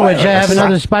 Speaking of which, I have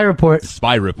another spy report.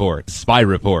 Spy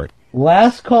report.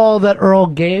 Last call that Earl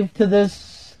gave to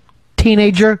this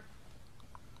teenager,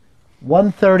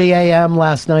 1:30 a.m.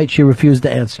 last night, she refused to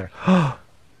answer.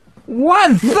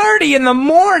 1:30 in the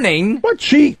morning? What?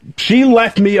 She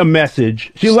left me a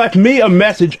message. She left me a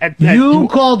message at You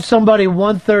called somebody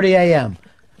 1:30 a.m.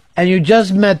 and you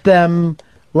just met them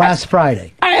last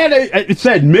Friday. It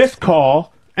said missed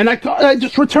call, and I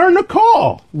just returned the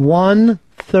call.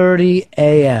 1:30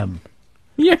 a.m.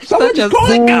 You're such a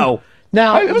sicko.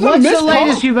 Now, what's the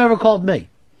latest you've ever called me?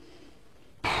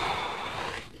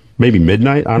 Maybe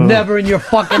midnight? I don't know. Never in your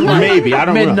fucking life. Maybe, I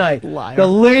don't know. Midnight. The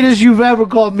latest you've ever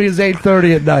called me is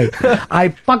 8:30 at night. I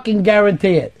fucking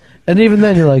guarantee it. And even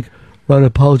then you're like, well, I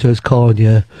apologize calling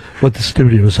you, but the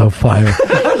studio's on fire.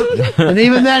 And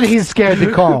even then he's scared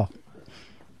to call.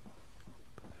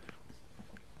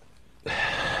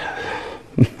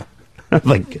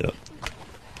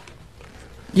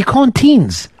 You're calling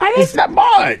teens. I ain't that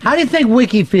much. How do you think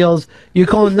Wiki feels you're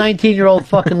calling 19-year-old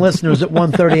fucking listeners at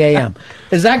 1:30 a.m.?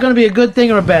 Is that going to be a good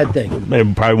thing or a bad thing?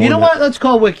 Probably You know what? Let's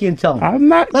call Wiki and tell him. I'm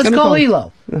not. Let's call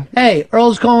Elo. Hey,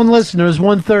 Earl's calling listeners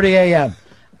 1:30 a.m.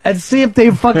 and see if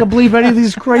they fucking believe any of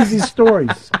these crazy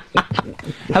stories.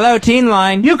 Hello, Teen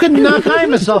Line. You can knock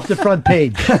Imus off the front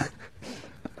page.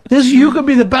 You could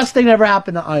be the best thing that ever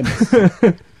happened to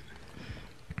Imus.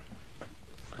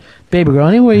 Baby girl,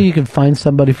 anywhere you can find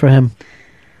somebody for him?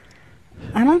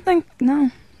 I don't think,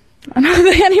 no. I don't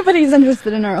think anybody's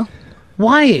interested in Earl.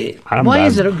 Why? Why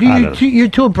is it? You're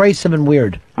too abrasive and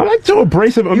weird. I'm not too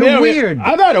abrasive. You're weird.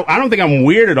 I don't think I'm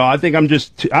weird at all. I think I'm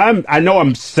just. I know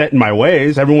I'm set in my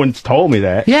ways. Everyone's told me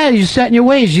that. Yeah, you're set in your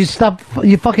ways. You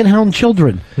fucking hound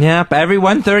children. Yep. Every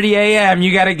 1:30 a.m.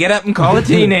 you got to get up and call a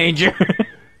teenager.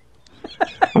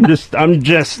 I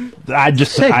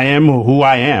am who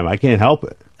I am. I can't help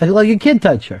it. Like a kid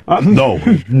toucher. No.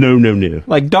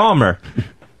 Like Dahmer.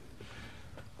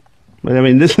 But I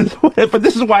mean, this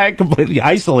is why I completely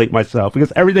isolate myself,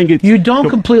 because everything gets. You don't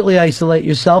completely isolate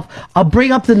yourself. I'll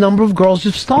bring up the number of girls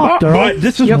you've stalked. But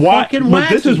this is why. But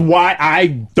this is why I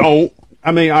don't.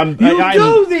 I mean, You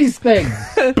do these things.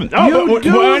 But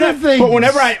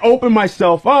whenever I open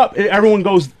myself up, everyone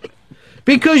goes.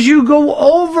 Because you go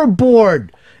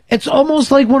overboard. It's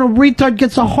almost like when a retard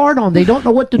gets a hard on. They don't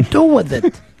know what to do with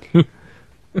it.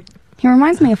 He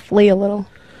reminds me of Flea a little.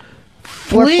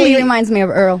 Flea reminds me of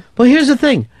Earl. Well, here's the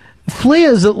thing. Flea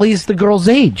is at least the girl's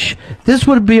age. This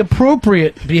would be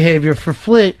appropriate behavior for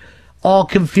Flea, all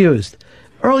confused.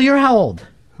 Earl, you're how old?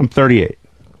 I'm 38.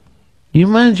 You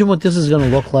imagine what this is going to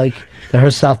look like to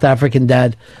her South African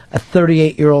dad, a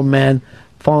 38-year-old man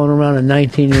following around a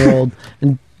 19-year-old,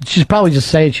 and she's probably just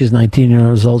saying she's 19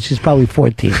 years old. She's probably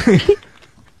 14.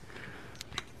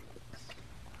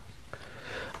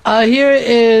 Here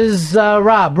is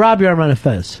Rob. Rob, you're on Run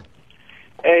Fez.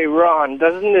 Hey, Ron,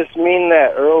 doesn't this mean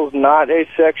that Earl's not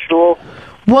asexual?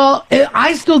 Well,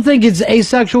 I still think it's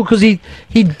asexual because he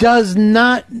does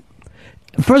not...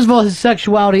 First of all, his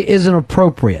sexuality isn't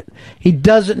appropriate. He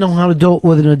doesn't know how to do it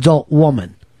with an adult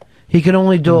woman. He can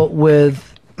only do it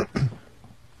with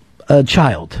a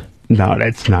child. No,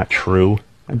 that's not true.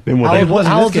 I've been with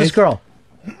How old's this girl?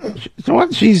 So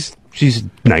what? She's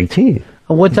 19.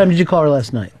 And what time did you call her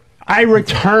last night? I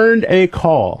returned a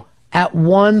call. At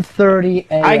 1:30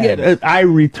 a.m. I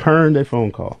returned a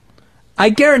phone call. I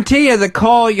guarantee you the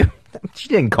call you... She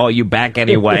didn't call you back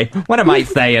anyway. What am I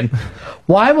saying?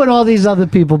 Why would all these other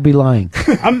people be lying?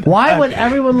 Why would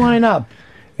everyone line up?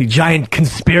 The giant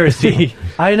conspiracy.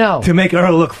 I know. To make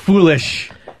Earl look foolish.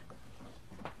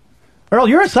 Earl,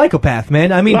 you're a psychopath,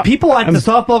 man. I mean, people at the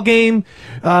softball game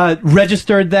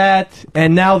registered that,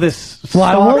 and now this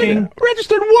stalking.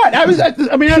 Registered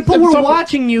what? People were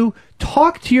watching you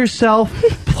talk to yourself,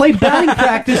 play batting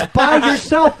practice by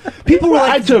yourself. People were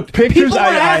like, I took pictures.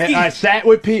 Asking, I sat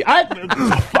with people.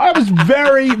 I was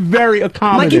very, very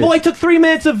accommodating. like you only took 3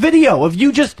 minutes of video of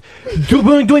you just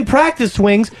doing practice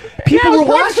swings. People were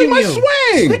watching my you,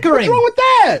 swing. snickering. What's wrong with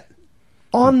that?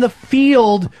 On the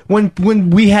field when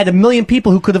we had 1 million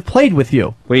people who could have played with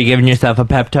you. Were you giving yourself a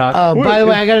pep talk? Oh, by the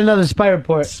way, I got another spy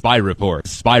report. Spy report.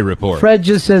 Spy report. Fred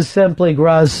just says simply,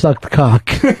 Graz sucked cock.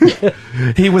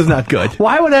 He was not good.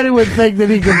 Why would anyone think that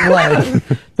he could play?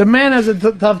 The man has a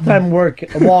tough time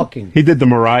walking. He did the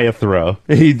Mariah throw.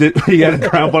 He had a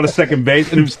ground ball to second base,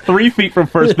 and it was 3 feet from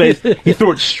first base. He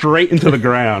threw it straight into the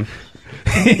ground.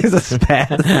 He's a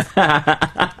spaz.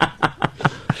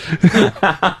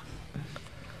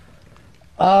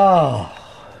 Oh,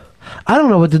 I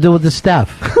don't know what to do with the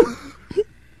staff.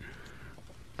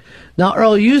 Now,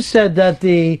 Earl, you said that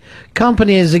the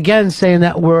company is again saying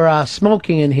that we're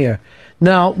smoking in here.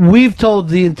 Now, we've told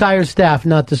the entire staff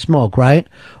not to smoke, right?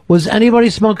 Was anybody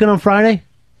smoking on Friday?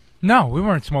 No, we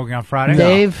weren't smoking on Friday.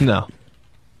 Dave? No.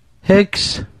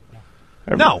 Hicks?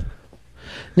 No.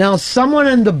 Now, someone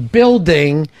in the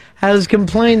building has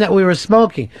complained that we were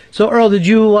smoking. So, Earl, did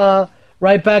you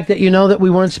write back that you know that we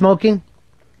weren't smoking?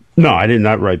 No, I did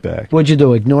not write back. What'd you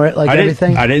do? Ignore it like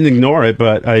everything? I didn't ignore it,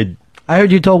 but I heard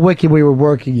you told Wiki we were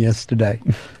working yesterday.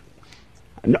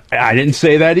 No, I didn't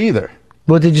say that either.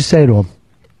 What did you say to him?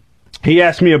 He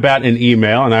asked me about an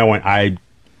email, and I went,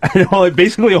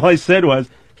 basically all I said was,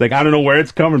 like, I don't know where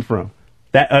it's coming from.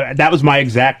 That was my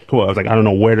exact quote. I was like, I don't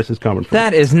know where this is coming from.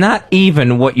 That is not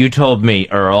even what you told me,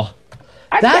 Earl.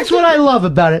 That's what I love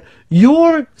about it.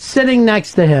 You're sitting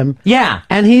next to him. Yeah.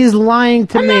 And he's lying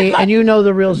to me, and you know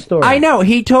the real story. I know.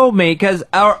 He told me, because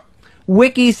our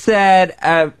Wiki said,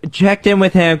 checked in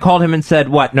with him, called him and said,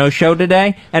 what, no show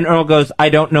today? And Earl goes, I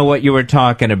don't know what you were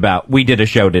talking about. We did a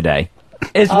show today.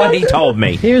 Is what he told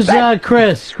me. Here's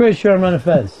Chris. Chris, you're on Run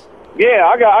Fez. Yeah,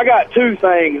 I got two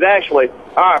things, actually.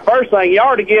 All right, first thing, you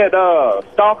ought to get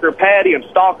Stalker Patty and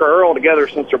Stalker Earl together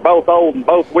since they're both old and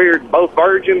both weird and both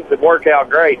virgins. It'd work out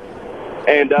great.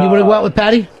 And you want to go out with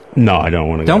Patty? No, I don't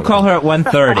want to. Don't call her at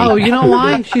 1:30. Oh, you know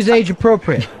why? She's age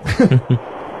appropriate.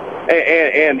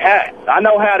 and I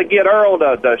know how to get Earl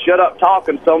to shut up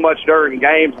talking so much during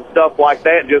games and stuff like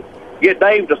that. Just get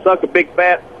Dave to suck a big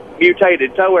fat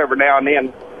mutated toe every now and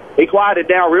then. He quieted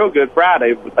down real good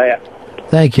Friday with that.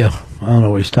 Thank you. I don't know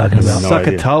what he's talking about. Suck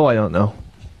a toe? I don't know.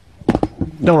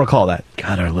 Don't recall that.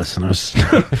 God, our listeners.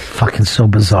 Fucking so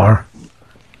bizarre.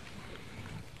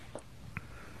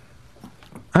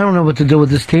 I don't know what to do with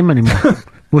this team anymore.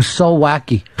 We're so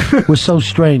wacky. We're so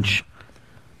strange.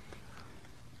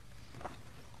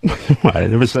 I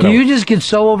never said Do you just get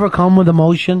so overcome with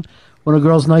emotion when a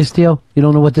girl's nice to you? You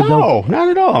don't know what to do? No, not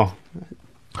at all.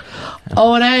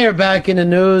 O&A are back in the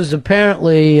news.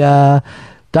 Apparently, Don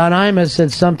Imus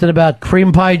said something about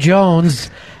Cream Pie Jones,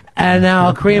 and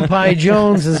now Cream Pie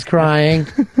Jones is crying.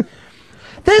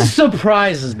 This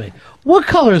surprises me. What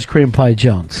color is Cream Pie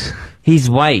Jones? He's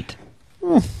white.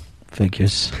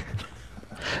 Figures.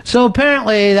 So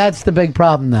apparently that's the big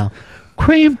problem now.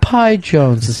 Cream Pie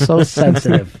Jones is so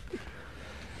sensitive.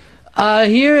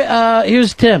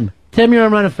 Here's Tim. Tim, you're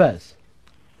on Run Fez.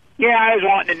 Yeah, I was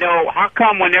wanting to know, how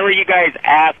come whenever you guys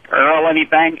ask Earl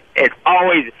anything, it's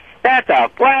always That's a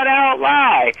flat-out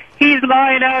lie. He's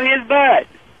lying out his butt.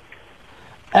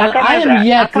 And come I is am that?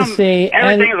 yet How to come see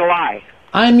everything is a lie?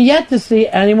 I'm yet to see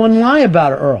anyone lie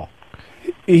about Earl.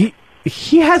 He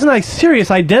has a serious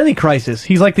identity crisis.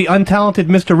 He's like the untalented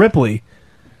Mr. Ripley.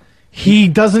 He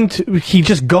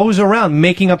just goes around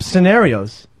making up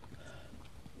scenarios.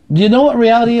 Do you know what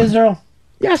reality is, Earl?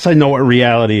 Yes, I know what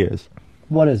reality is.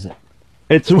 What is it?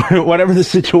 It's whatever the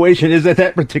situation is at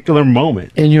that particular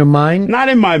moment. In your mind? Not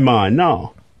in my mind,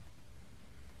 no.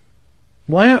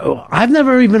 Why? I've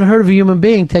never even heard of a human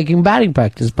being taking batting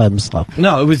practice by himself.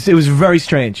 No, it was very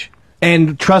strange.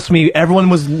 And trust me, everyone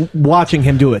was watching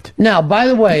him do it. Now, by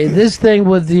the way, this thing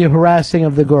with the harassing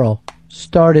of the girl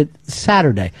started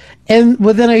Saturday. And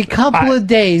within a couple of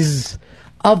days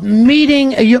of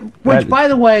meeting, which, by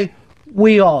the way,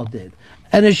 we all did.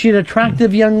 And is she an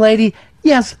attractive young lady?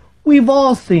 Yes, we've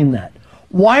all seen that.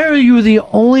 Why are you the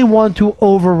only one to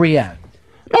overreact?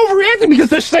 Overreacting because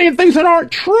they're saying things that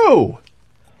aren't true.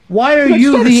 Why are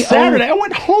you the Saturday? I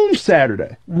went home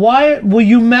Saturday. Why? Well,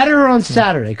 you met her on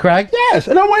Saturday, correct? Yes,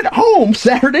 and I went home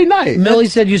Saturday night. Millie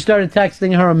said you started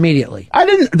texting her immediately. I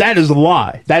didn't. That is a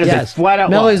lie. That is a flat out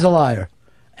lie. Millie's a liar.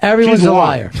 Everyone's She's a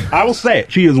lying. liar. I will say it.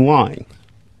 She is lying.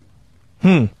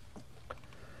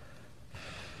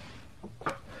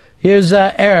 Here's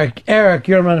Eric. Eric,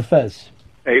 you're on Fez.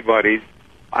 Hey, buddies.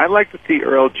 I'd like to see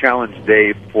Earl challenge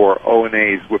Dave for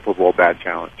O&A's Whipple Ball Bat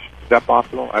Challenge. Is that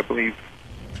possible? I believe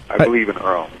in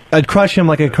Earl. I'd crush him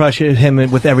like I crush him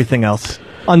with everything else.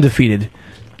 Undefeated.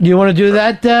 You want to do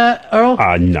that, Earl?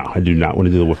 No, I do not want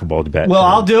to do the wiffle ball debate. Well,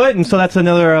 I'll do it, and so that's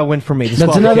another win for me.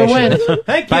 That's another win.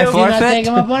 Thank you. By forfeit? You're not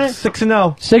taking him up on it?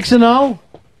 6-0.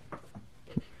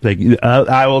 6-0?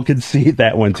 I will concede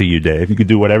that one to you, Dave. You can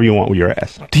do whatever you want with your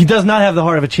ass. He does not have the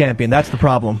heart of a champion. That's the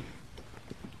problem.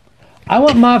 I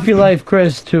want Mafia Life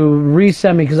Chris to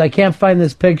resend me, because I can't find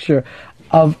this picture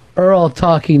of Earl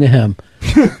talking to him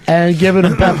and giving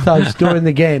him pep talks during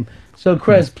the game. So,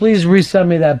 Chris, please resend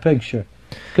me that picture,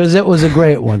 because it was a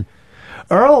great one.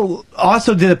 Earl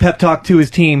also did a pep talk to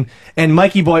his team, and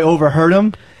Mikey Boy overheard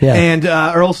him. Yeah. And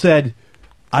Earl said,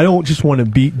 I don't just want to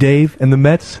beat Dave and the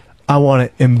Mets. I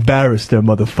want to embarrass their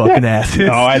motherfucking asses.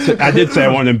 No, I did say I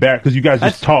wanted to embarrass because you guys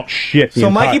just talk shit. So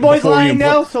Mikey Boy's lying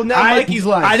now? So now Mikey's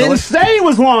lying. I didn't say he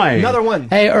was lying. Another one.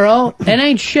 Hey, Earl, it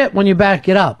ain't shit when you back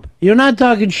it up. You're not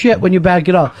talking shit when you back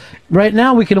it up. Right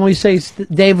now, we can only say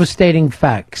Dave was stating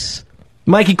facts.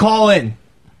 Mikey, call in.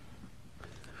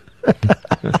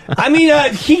 I mean,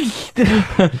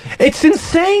 it's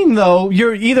insane, though.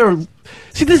 You're either...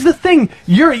 See, this is the thing.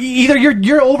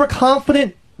 You're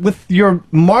overconfident with your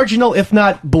marginal, if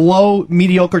not below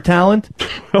mediocre talent,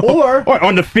 or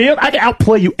on the field, I can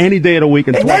outplay you any day of the week.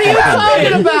 What are you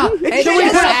talking about? Should we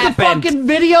put up the fucking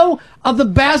video of the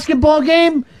basketball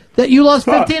game that you lost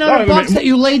 $1,500 that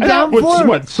you laid down for?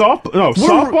 What,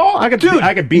 softball? I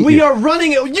could beat you. We are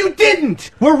running it. You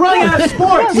didn't. We're running out of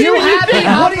sports. You had the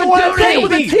opportunity. It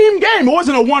was a team game. It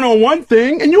wasn't a one-on-one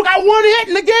thing, and you got one hit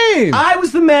in the game. I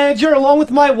was the manager along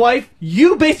with my wife.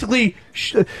 You basically,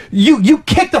 you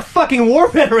kicked the fucking war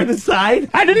veteran aside.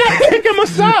 I did not kick him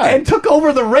aside. And took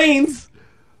over the reins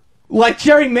like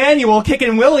Jerry Manuel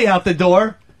kicking Willie out the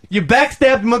door. You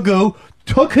backstabbed Magoo,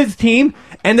 took his team,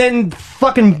 and then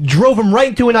fucking drove him right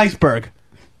into an iceberg.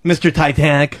 Mr.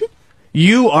 Titanic,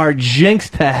 you are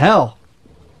jinxed to hell.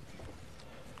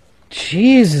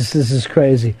 Jesus, this is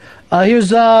crazy. Here's,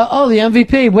 the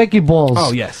MVP, Wiki Balls.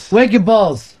 Oh, yes. Wiki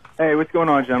Balls. Hey, what's going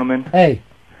on, gentlemen? Hey.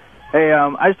 Hey,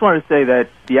 I just wanted to say that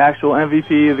the actual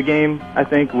MVP of the game, I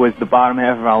think, was the bottom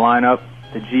half of our lineup.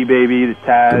 The G-Baby, the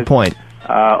Taz. Good point.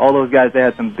 All those guys, they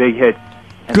had some big hits.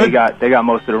 And they got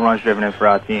most of the runs driven in for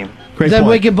our team. Then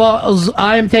Wicked Balls,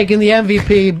 I am taking the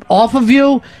MVP off of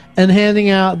you and handing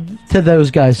out to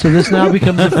those guys. So this now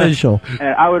becomes official.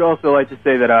 And I would also like to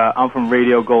say that I'm from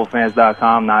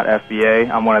RadioGoldFans.com, not FBA.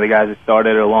 I'm one of the guys that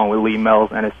started it along with Lee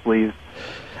Mells and his sleeves.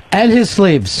 And his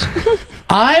sleeves.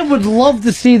 I would love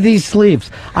to see these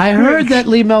sleeves. I heard that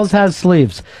Lee Mells has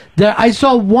sleeves. I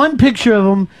saw one picture of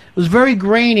them. It was very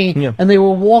grainy, and they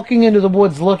were walking into the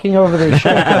woods looking over their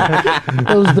shoulder.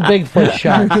 It was the Bigfoot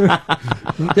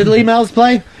shot. Did Lee Mells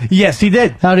play? Yes, he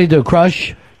did. How did he do?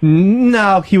 Crush?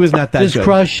 No, he was not that Just good.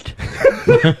 crushed?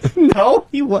 No,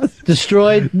 he was.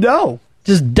 Destroyed? No.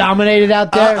 Just dominated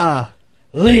out there?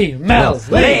 Lee Mells,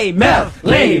 Lee Mells,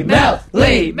 Lee Mells,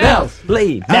 Lee Mells,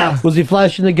 Lee Mells. Was he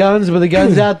flashing the guns? Were the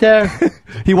guns out there?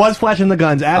 He was flashing the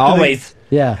guns. Always.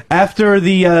 Yeah. After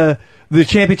the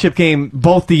championship game,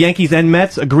 both the Yankees and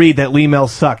Mets agreed that Lee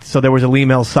Mells sucked, so there was a Lee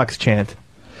Mells sucks chant.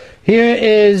 Here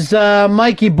is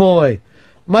Mikey Boy.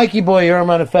 Mikey Boy, you're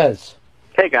on Fez.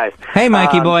 Hey, guys. Hey,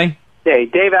 Mikey boy. Hey,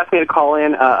 Dave asked me to call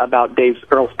in about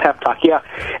Earl's pep talk. Yeah,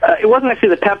 it wasn't actually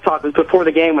the pep talk. It was before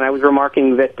the game when I was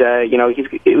remarking that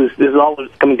this is all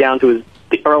coming down to is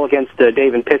Earl against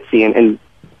Dave and Pitsy, and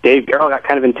Earl got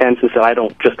kind of intense and said, "I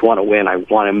don't just want to win; I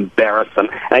want to embarrass them."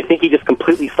 And I think he just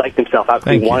completely psyched himself out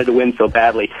because he wanted to win so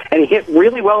badly, and he hit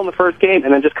really well in the first game,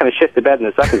 and then just kind of shit the bed in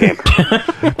the second game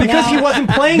because he wasn't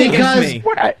playing against me.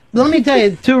 Let me tell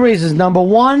you two reasons. Number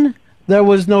one, there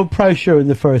was no pressure in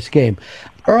the first game.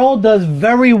 Earl does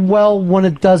very well when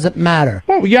it doesn't matter.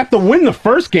 Well, you have to win the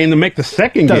first game to make the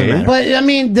second game. But, I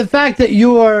mean, the fact that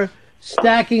you are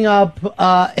stacking up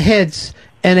hits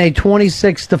in a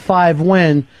 26-5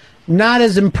 win, not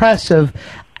as impressive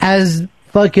as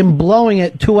fucking blowing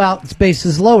it 2 out,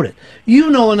 bases loaded.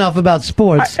 You know enough about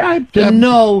sports to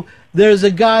know there's a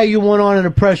guy you want on in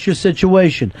a pressure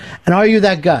situation. And are you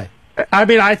that guy? I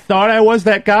mean, I thought I was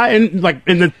that guy, and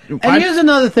here's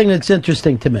another thing that's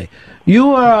interesting to me.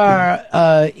 You are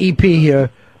EP here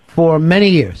for many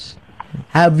years.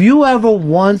 Have you ever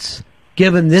once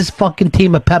given this fucking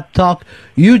team a pep talk?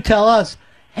 You tell us,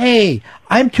 hey,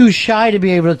 I'm too shy to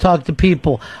be able to talk to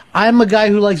people. I'm a guy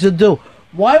who likes to do.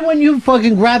 Why wouldn't you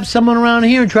fucking grab someone around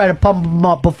here and try to pump them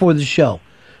up before the show?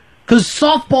 Because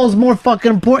softball is more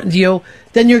fucking important to you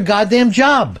than your goddamn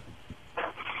job.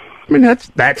 I mean,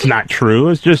 that's not true.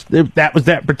 It's just that was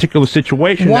that particular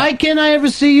situation. Why can't I ever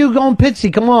see you going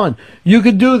Pitsy? Come on. You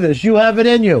could do this. You have it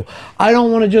in you. I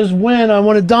don't want to just win. I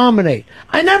want to dominate.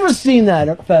 I never seen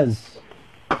that, Fez.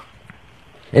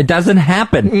 It doesn't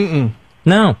happen.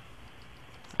 No.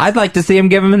 I'd like to see him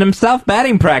giving himself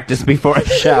batting practice before a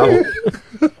show.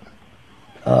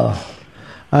 All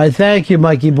right, thank you,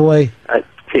 Mikey boy. All right,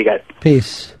 see you guys.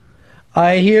 Peace. All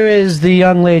right, here is the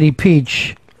young lady,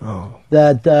 Peach,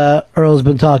 that Earl's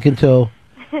been talking to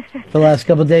for the last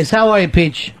couple of days. How are you,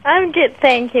 Peach? I'm good,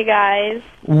 thank you, guys.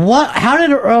 How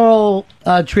did Earl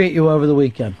treat you over the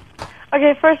weekend?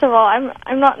 Okay, first of all,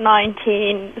 I'm not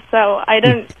 19, so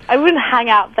I wouldn't hang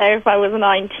out there if I was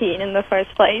 19 in the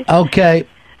first place. Okay.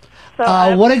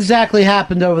 So what exactly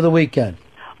happened over the weekend?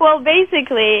 Well,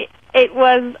 basically, it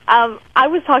was, I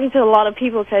was talking to a lot of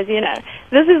people because,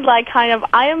 this is like kind of,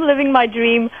 I am living my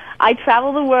dream. I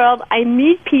travel the world. I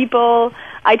meet people.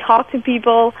 I talk to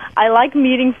people. I like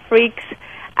meeting freaks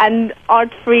and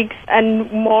art freaks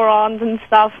and morons and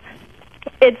stuff.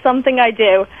 It's something I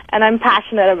do, and I'm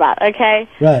passionate about, okay?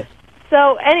 Right.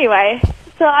 So, anyway,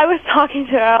 I was talking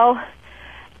to Earl,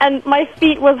 and my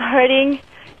feet was hurting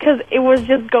because it was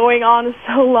just going on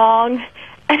so long.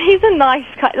 And he's a nice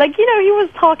guy. Like, he was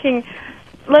talking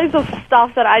loads of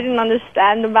stuff that I didn't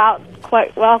understand about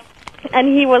quite well. And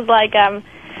he was, like,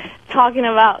 talking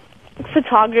about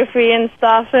photography and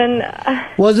stuff. And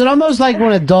was it almost like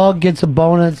when a dog gets a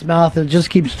bone in its mouth and just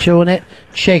keeps chewing it,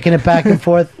 shaking it back and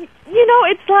forth?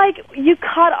 It's like you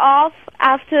cut off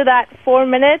after that 4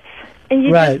 minutes, and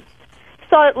you just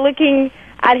start looking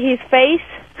at his face.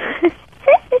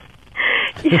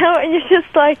 And you're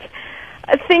just, like,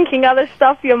 thinking other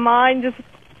stuff. Your mind just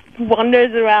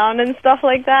wanders around and stuff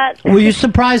like that. Were you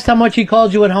surprised how much he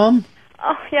called you at home?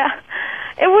 Oh, yeah.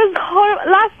 It was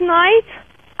horrible. Last night,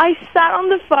 I sat on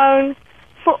the phone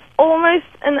for almost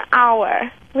an hour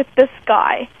with this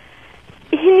guy.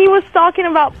 He was talking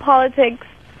about politics.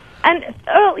 And,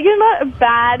 Earl, you're not a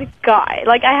bad guy.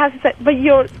 Like, I have to say, but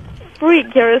you're a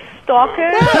freak. You're a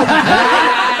stalker. Now,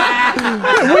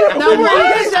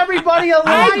 why is everybody alive?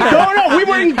 I don't know. We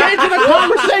were engaged in a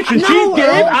conversation. You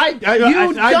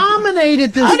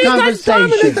dominated this conversation. I did not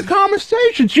dominate the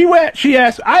conversation.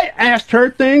 I asked her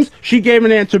things. She gave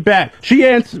an answer back. She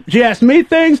asked me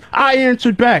things. I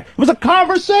answered back. It was a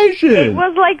conversation. It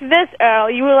was like this,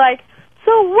 Earl. You were like,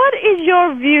 so what is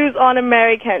your views on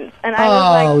Americans? And I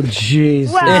was like,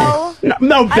 jeez. Well,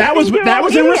 no, that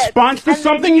was in response to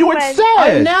something you had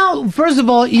said. Now, first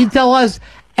of all, you tell us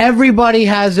everybody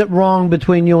has it wrong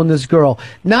between you and this girl.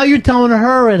 Now you're telling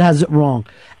her it has it wrong.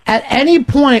 At any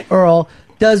point, Earl,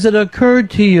 does it occur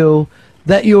to you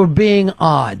that you're being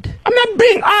odd? I'm not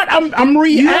being odd. I'm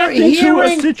reacting to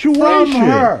a situation. From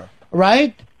her,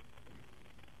 right?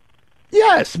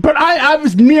 Yes, but I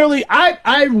was merely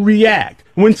I react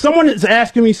when someone is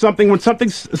asking me something. When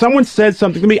someone says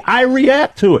something to me, I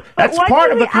react to it. That's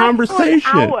part of the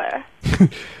conversation.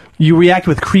 You react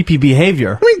with creepy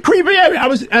behavior. I mean, creepy behavior.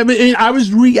 I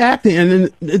was reacting,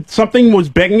 and then something was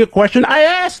begging a question. I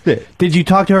asked it. Did you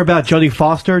talk to her about Jodie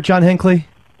Foster, John Hinckley?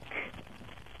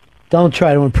 Don't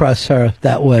try to impress her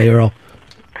that way, Earl.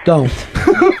 Don't.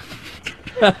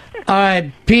 All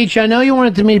right, Peach. I know you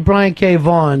wanted to meet Brian K.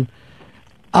 Vaughan.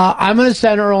 I'm going to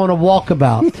send her on a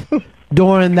walkabout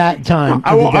during that time.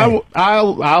 I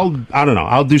don't know.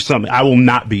 I'll do something. I will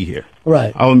not be here.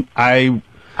 Right. I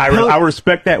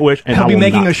respect that wish, and He'll I be will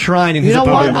making not. a shrine in You his know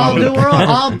what apartment. I'll do,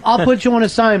 Earl? I'll put you on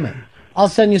assignment. I'll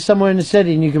send you somewhere in the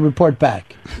city, and you can report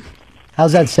back.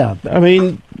 How's that sound? I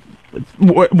mean,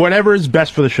 whatever is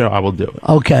best for the show, I will do it.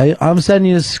 Okay, I'm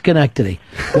sending you to Schenectady.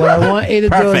 What I want you to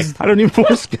do is I don't even know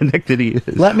where Schenectady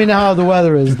is. let me know how the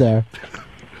weather is there.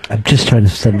 I'm just trying to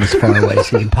send him as far away as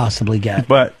he can possibly get.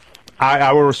 But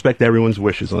I will respect everyone's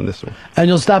wishes on this one. And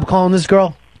you'll stop calling this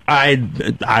girl? I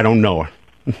don't know her.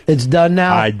 It's done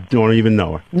now? I don't even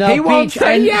know her. No, Peach,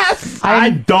 I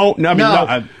don't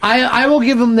know. I will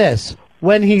give him this.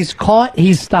 When he's caught,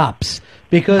 he stops.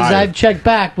 Because I've checked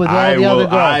back with all the other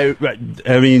girls.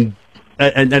 I mean,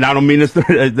 and I don't mean this.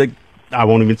 I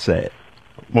won't even say it.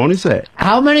 Won't even say it.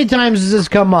 How many times has this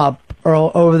come up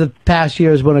Earl, over the past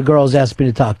years when a girl's asked me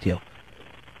to talk to you?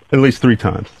 At least 3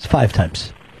 times. It's 5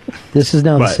 times. This is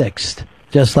now the 6th.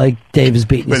 Just like Dave is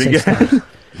beating 6 times.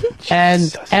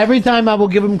 And every time I will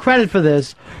give him credit for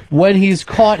this, when he's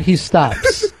caught, he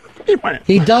stops.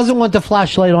 He doesn't want the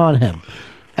flashlight on him.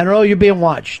 And Earl, you're being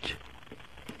watched.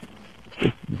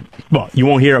 Well, you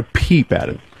won't hear a peep at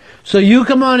him. So you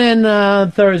come on in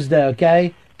Thursday,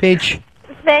 okay, Peach?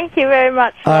 Thank you very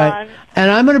much, All Ron. right.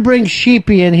 And I'm going to bring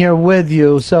Sheepy in here with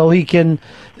you so he'll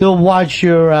watch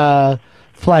your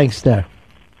flanks there.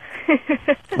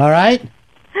 All right?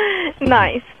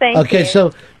 Nice, thank you. Okay,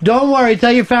 so don't worry.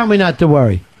 Tell your family not to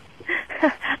worry.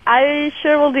 I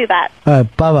sure will do that. All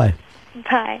right, bye-bye.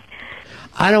 Bye.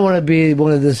 I don't want to be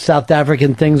one of the South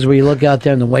African things where you look out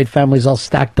there and the white family's all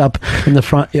stacked up in the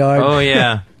front yard. Oh,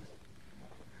 yeah.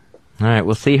 All right,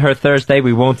 we'll see her Thursday.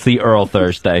 We won't see Earl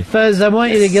Thursday. Fez, I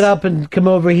want you to get up and come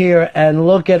over here and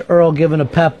look at Earl giving a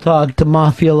pep talk to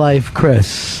Mafia Life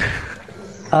Chris.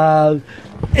 Now,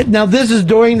 this is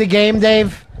during the game,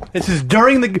 Dave? This is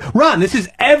during the run. This is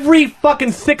every fucking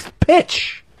 6th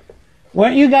pitch.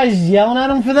 Weren't you guys yelling at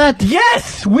him for that?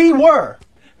 Yes, we were.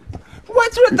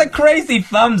 What's with the crazy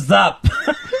thumbs up?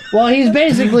 Well, he's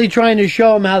basically trying to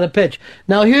show him how to pitch.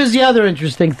 Now, here's the other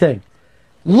interesting thing.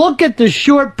 Look at the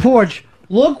short porch.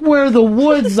 Look where the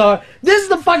woods are. This is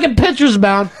the fucking pitcher's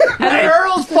mound, and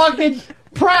Earl's fucking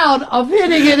proud of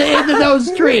hitting it into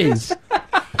those trees.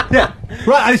 Yeah,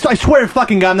 right. I swear to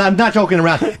fucking God, I'm not joking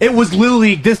around. It was Little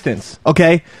League distance,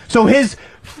 okay? So his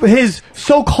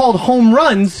so-called home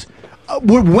runs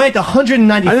went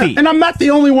 190 feet. And I'm not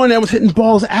the only one that was hitting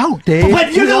balls out, Dave.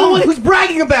 But you're the only one who's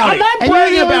bragging about it. I'm not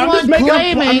bragging about it. I'm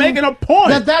just making a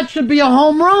point. That should be a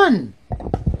home run.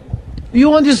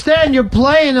 You understand? You're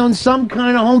playing on some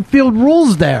kind of home field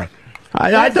rules there.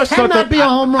 I just thought cannot be a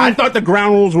home run. I thought the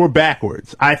ground rules were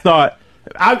backwards. I thought,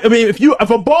 I mean, if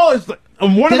a ball is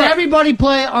Did everybody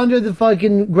play under the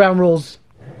fucking ground rules?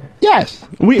 Yes.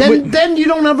 Then you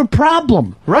don't have a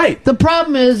problem. Right. The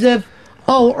problem is if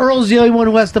Earl's the only one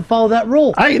who has to follow that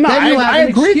rule. Then you have an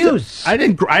excuse.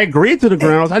 I agreed to the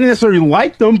ground rules. I didn't necessarily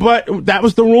like them, but that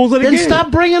was the rules of the Then game.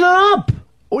 stop bringing it up.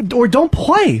 Or don't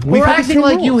play. We're acting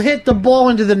like you hit the ball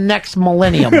into the next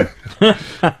millennium. I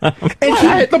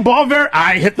hit the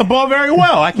ball very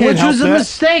well. I can't Which help was a that.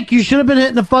 mistake. You should have been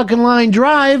hitting the fucking line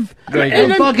drive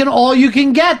and fucking all you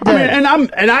can get there.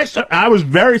 I was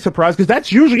very surprised because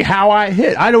that's usually how I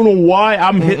hit. I don't know why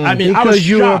I'm hit. I mean, I was because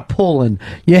you were pulling.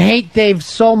 You hate Dave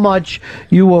so much,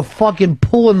 you were fucking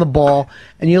pulling the ball,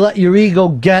 and you let your ego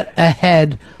get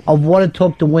ahead of what it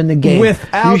took to win the game.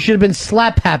 You should have been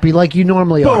slap happy like you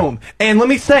normally are. Boom. And let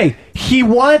me say, he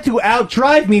wanted to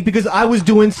outdrive me because I was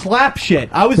doing slap shit.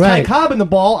 I was Right. cobbing the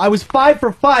ball. I was 5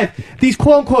 for 5. These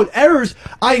quote-unquote errors,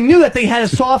 I knew that they had a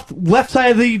soft left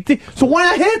side of the... So why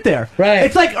not hit it there? Right.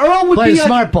 It's like Earl would Play be... a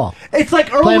smart ball. It's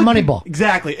like Earl Play a would money be- ball.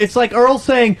 Exactly. It's like Earl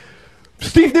saying...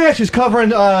 Steve Nash is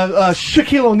covering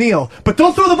Shaquille O'Neal, but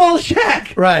don't throw the ball to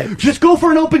Shaq. Right. Just go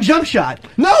for an open jump shot.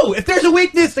 No, if there's a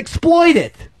weakness, exploit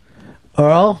it.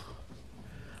 Earl,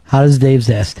 how does Dave's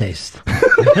ass taste?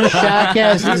 Shaq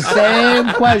asked the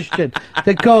same question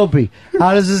to Kobe.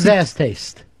 How does his ass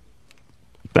taste?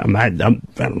 I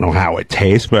don't know how it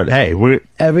tastes, but hey,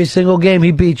 Every single game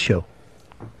he beats you.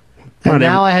 And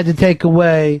now I had to take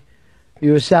away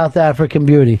your South African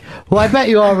beauty, who I bet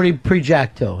you already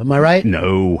pre-jacked to. Am I right?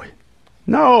 No.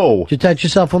 Did you touch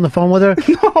yourself on the phone with her?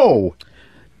 No.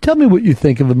 Tell me what you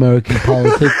think of American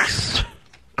politics.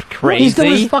 Crazy. He's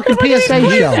doing his fucking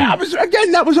PSA show.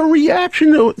 That was a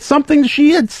reaction to something she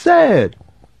had said.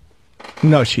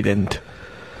 No, she didn't.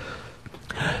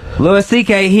 Louis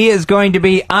C.K., he is going to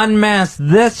be unmasked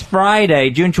this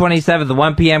Friday, June 27th, the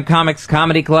 1 p.m. Comics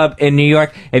Comedy Club in New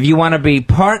York. If you want to be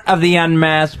part of the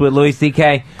Unmasked with Louis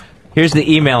C.K., Here's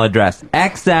the email address,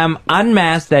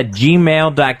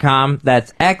 xmunmasked@gmail.com.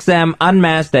 That's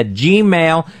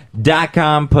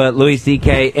xmunmasked@gmail.com. Put Louis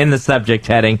C.K. in the subject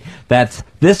heading. That's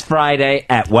this Friday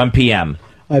at 1 p.m.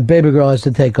 All right, baby girl has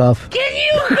to take off. Can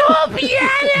you call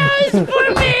pianos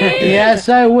for me? Yes,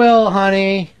 I will,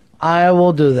 honey. I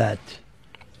will do that.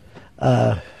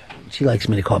 She likes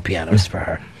me to call pianos for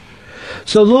her.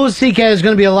 So Louis C.K. is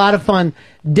going to be a lot of fun.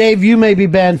 Dave, you may be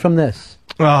banned from this.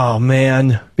 Oh,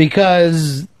 man.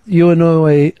 Because you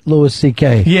annoy Louis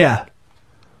C.K. Yeah.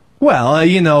 Well,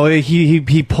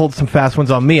 he pulled some fast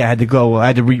ones on me. I had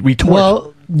to retort.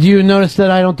 Well, do you notice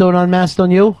that I don't do it unmasked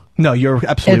on you? No, you're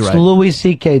absolutely It's right. Louis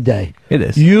C.K. Day. It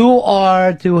is. You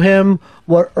are to him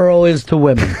what Earl is to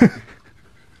women.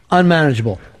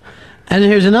 Unmanageable. And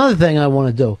here's another thing I want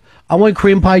to do. I want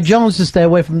Cream Pie Jones to stay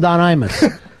away from Don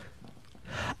Imus.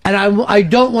 And I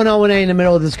don't want O&A in the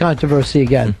middle of this controversy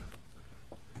again.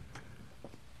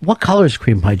 What color is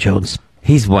Cream Pie Jones?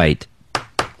 He's white.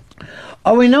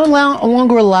 Are we no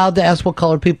longer allowed to ask what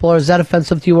color people are? Is that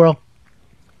offensive to you, Earl?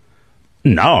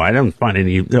 No, I don't find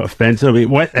any offensive. I mean,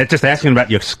 what? Just asking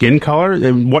about your skin color?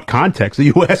 In what context are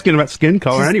you asking about skin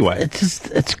color anyway?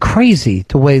 It's crazy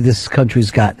the way this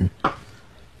country's gotten.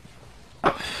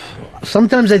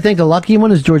 Sometimes I think the lucky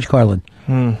one is George Carlin.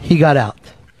 He got out.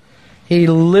 He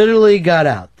literally got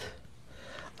out.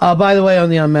 By the way, on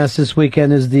the Unmasked this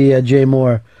weekend is the Jay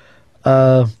Moore.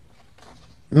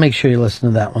 Make sure you listen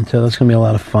to that one too. That's going to be a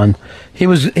lot of fun. He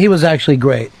was actually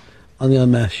great on the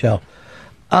Unmasked show.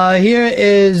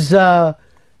 Here's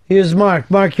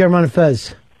Mark. Mark, you're on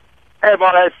Fez. Hey,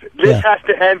 Bonas, this has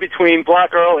to end between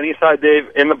Black Earl and Eastside Dave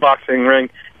in the boxing ring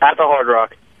at the Hard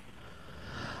Rock.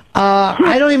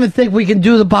 I don't even think we can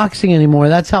do the boxing anymore.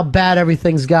 That's how bad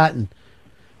everything's gotten.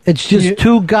 It's just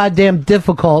too goddamn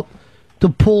difficult to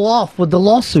pull off with the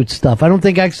lawsuit stuff. I don't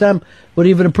think XM would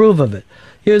even approve of it.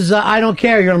 Here's I Don't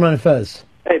Care. You're on Fez.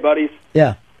 Hey, buddies.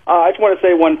 Yeah. I just want to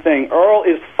say one thing. Earl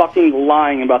is fucking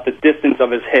lying about the distance of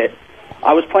his hit.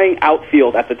 I was playing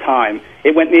outfield at the time.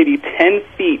 It went maybe 10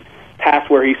 feet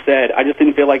past where he said. I just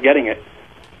didn't feel like getting it.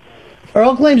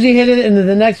 Earl claims he hit it into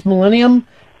the next millennium,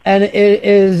 and it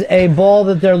is a ball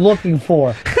that they're looking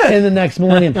for in the next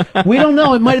millennium. We don't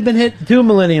know. It might have been hit 2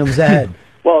 millenniums ahead.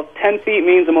 Well, if 10 feet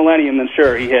means a millennium, then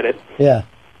sure, he hit it. Yeah.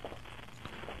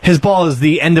 His ball is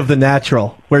the end of the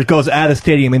natural, where it goes out of the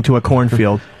stadium into a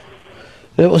cornfield.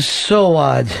 It was so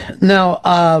odd. Now,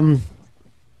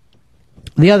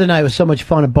 the other night was so much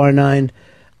fun at Bar 9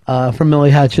 for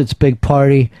Millie Hatchett's big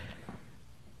party.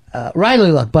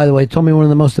 Riley Luck, by the way, told me one of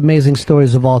the most amazing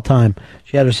stories of all time.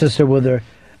 She had her sister with her.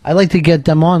 I'd like to get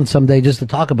them on someday just to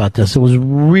talk about this. It was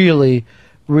really,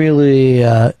 really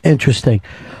interesting.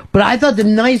 But I thought the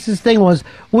nicest thing was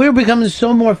we were becoming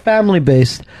so more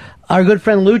family-based. Our good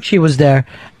friend Lucci was there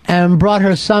and brought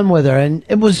her son with her. And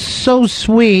it was so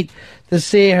sweet to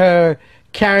see her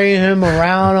carrying him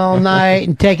around all night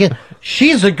and taking...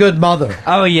 She's a good mother.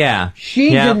 Oh, yeah.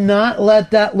 She did not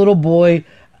let that little boy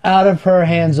out of her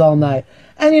hands all night.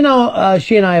 And,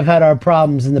 she and I have had our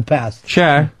problems in the past.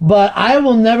 Sure. But I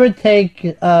will never take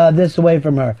this away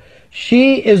from her.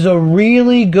 She is a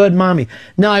really good mommy.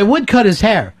 Now, I would cut his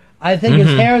hair. I think his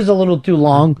hair is a little too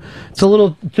long. It's a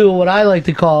little too what I like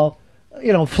to call,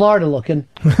 Florida looking.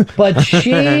 But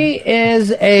she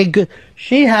is a good...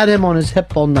 She had him on his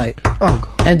hip all night.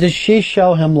 Oh. And does she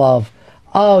show him love?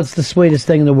 Oh, it's the sweetest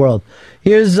thing in the world.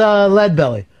 Here's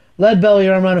Leadbelly. Leadbelly,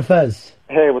 you're on Fez.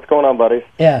 Hey, what's going on, buddy?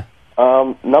 Yeah.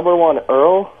 Number one,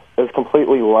 Earl is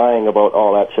completely lying about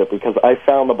all that shit because I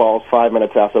found the balls 5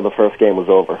 minutes after the first game was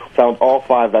over. Found all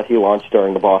 5 that he launched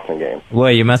during the Boston game.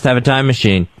 Well, you must have a time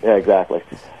machine. Yeah, exactly.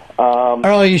 Earl,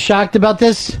 are you shocked about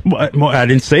this? Well, I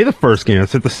didn't say the first game. I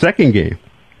said the second game.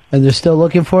 And they're still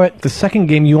looking for it? The second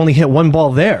game, you only hit one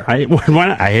ball there. I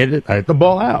hit it. I hit the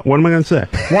ball out. What am I going to say?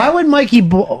 Why would Mikey...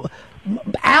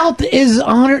 Out is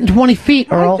 120 feet,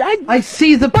 Earl. I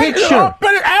see the picture.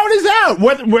 But out is out.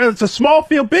 Whether it's a small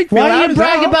field, big field. Why do you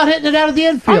brag about hitting it out of the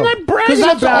infield? I'm not bragging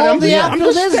that's about all it. the I'm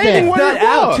outfield just is stating there. what that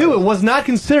out, too. It was not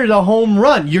considered a home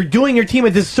run. You're doing your team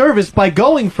a disservice by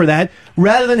going for that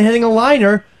rather than hitting a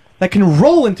liner that can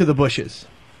roll into the bushes.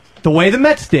 The way the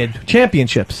Mets did.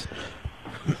 Championships.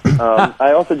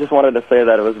 I also just wanted to say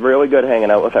that it was really good hanging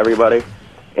out with everybody.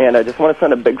 And I just want to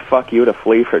send a big fuck you to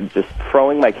Flea for just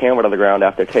throwing my camera to the ground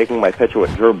after taking my picture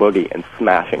with Drew Boogie and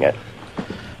smashing it.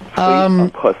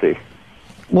 Pussy.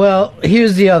 Well,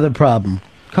 here's the other problem.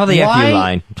 Call the FU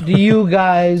line. Do you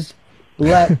guys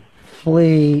let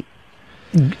Flea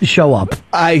show up?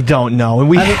 I don't know.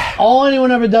 All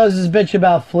anyone ever does is bitch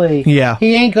about Flea. Yeah.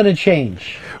 He ain't going to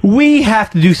change. We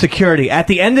have to do security. At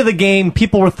the end of the game,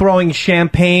 people were throwing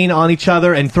champagne on each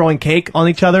other and throwing cake on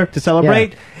each other to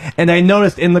celebrate. And I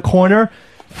noticed in the corner,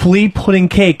 Flea putting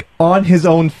cake on his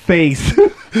own face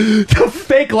to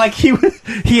fake like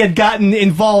he had gotten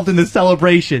involved in the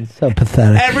celebration. So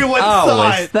pathetic. Everyone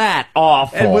saw is it. that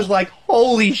awful? And was like,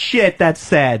 holy shit, that's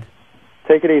sad.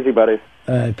 Take it easy, buddy.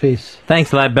 All right, peace.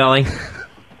 Thanks, Lad Belly.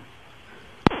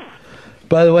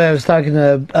 By the way, I was talking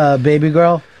to Baby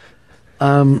Girl.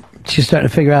 She's starting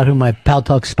to figure out who my Pal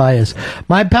Talk spy is.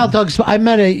 My Pal Talk spy, I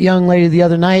met a young lady the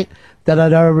other night that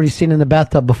I'd already seen in the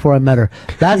bathtub before I met her.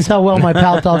 That's how well my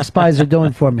Pal Talk spies are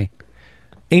doing for me.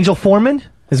 Angel Foreman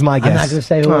is my guess. I'm not going to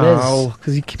say who it is. Oh,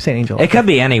 because you keep saying Angel. It could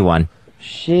be anyone.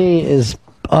 She is,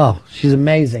 she's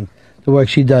amazing, the work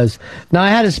she does. Now, I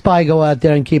had a spy go out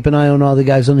there and keep an eye on all the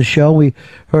guys on the show. We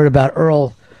heard about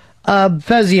Earl.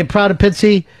 Fez, you proud of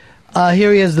Pitsy?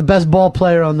 Here he is, the best ball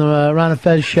player on the Ron and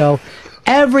Fez show.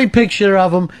 Every picture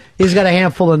of him, he's got a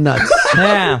handful of nuts.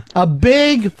 Yeah. A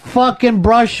big fucking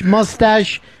brush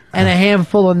mustache and a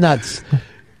handful of nuts.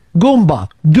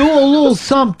 Goomba, do a little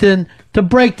something to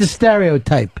break the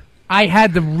stereotype. I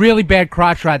had the really bad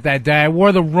crotch rot that day. I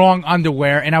wore the wrong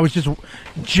underwear, and I was just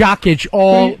jockage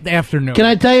all afternoon. Can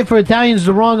I tell you, for Italians,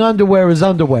 the wrong underwear is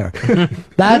underwear.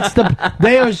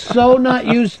 They are so not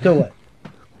used to it.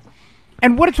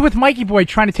 And what it's with Mikey Boy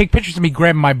trying to take pictures of me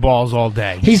grabbing my balls all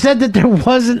day. He said that there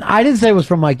wasn't. I didn't say it was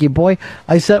from Mikey Boy.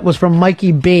 I said it was from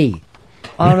Mikey B.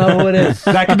 I don't know who it is.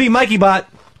 That could be Mikey Bot.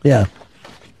 Yeah.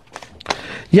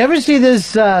 You ever see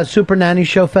this Super Nanny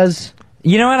show, Fez?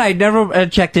 You know what? I never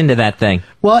checked into that thing.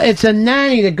 Well, it's a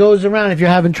nanny that goes around if you're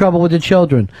having trouble with the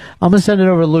children. I'm gonna send it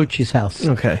over to Lucci's house.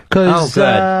 Okay. Because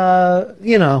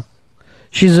you know,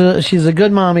 she's a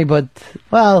good mommy, but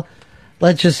well,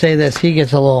 let's just say this: he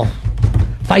gets a little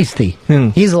feisty.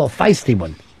 He's a little feisty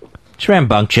one. It's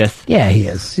rambunctious. Yeah, he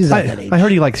is. He's at that age. I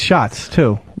heard he likes shots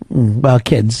too. Well,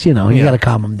 kids, you know, you got to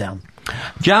calm them down.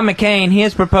 John McCain, he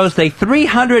has proposed a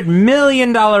 $300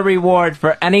 million reward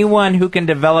for anyone who can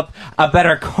develop a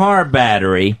better car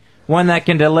battery, one that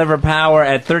can deliver power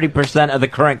at 30% of the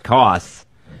current costs.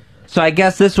 So I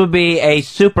guess this would be a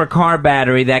super car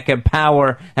battery that could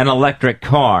power an electric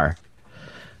car.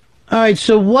 All right,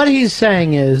 so what he's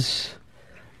saying is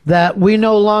that we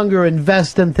no longer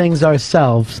invest in things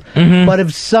ourselves, but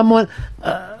if someone,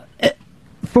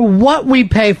 for what we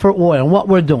pay for oil and what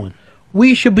we're doing,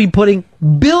 we should be putting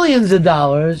billions of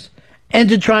dollars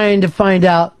into trying to find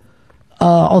out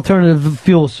alternative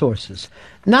fuel sources.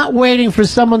 Not waiting for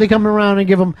someone to come around and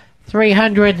give them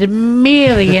 $300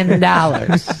 million.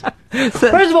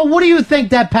 First of all, what do you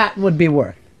think that patent would be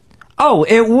worth? Oh,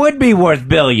 it would be worth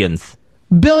billions.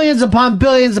 Billions upon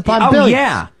billions upon billions.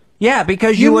 Yeah. Yeah,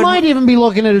 because you would... might even be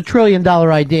looking at $1 trillion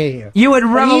idea here. You would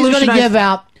revolutionize... He's going to give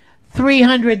out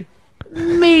 $300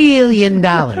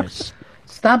 million.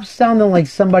 Stop sounding like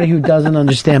somebody who doesn't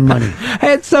understand money.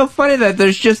 It's so funny that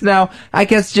there's just now, I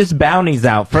guess, just bounties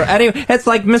out for any. It's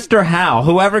like Mr. Howe.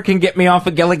 Whoever can get me off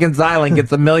of Gilligan's Island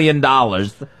gets $1 million.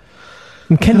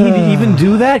 Can he even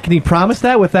do that? Can he promise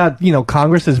that without,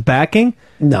 Congress's backing?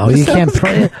 No, you can't.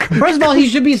 First of all, he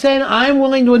should be saying, "I'm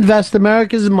willing to invest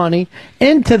America's money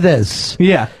into this."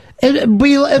 Yeah, it'd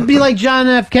be like John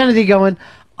F. Kennedy going,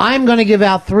 "I'm going to give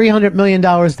out $300 million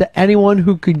to anyone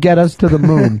who could get us to the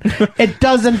moon." It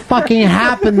doesn't fucking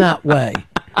happen that way.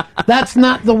 That's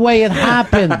not the way it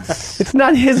happens. It's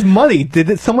not his money.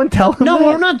 Did someone tell him? No, that?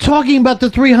 we're not talking about the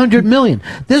 $300 million.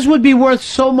 This would be worth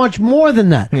so much more than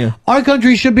that. Yeah. Our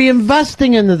country should be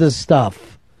investing into this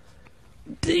stuff.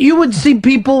 You would see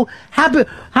people happy.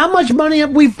 How much money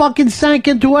have we fucking sank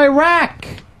into Iraq?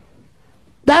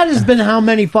 That has been how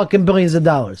many fucking billions of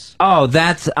dollars? Oh,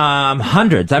 that's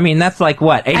hundreds. I mean, that's like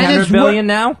what, 800 billion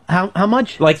now? How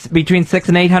much? Like between 6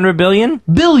 and 800 billion?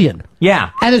 Billion.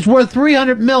 Yeah. And it's worth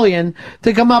 300 million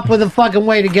to come up with a fucking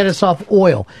way to get us off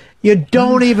oil. You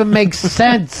don't even make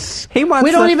sense. We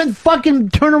don't even fucking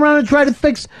turn around and try to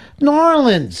fix New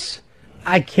Orleans.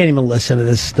 I can't even listen to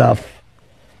this stuff.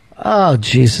 Oh,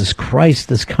 Jesus Christ,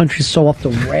 this country's so off the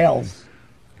rails.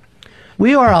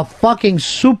 We are a fucking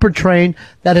super train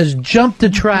that has jumped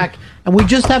the track, and we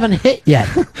just haven't hit yet.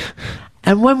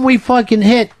 And when we fucking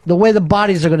hit, the way the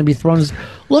bodies are going to be thrown is,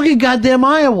 look at goddamn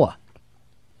Iowa.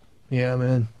 Yeah,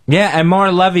 man. Yeah, and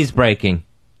more levees breaking.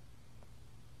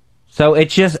 So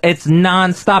it's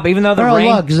nonstop, even though the Earl,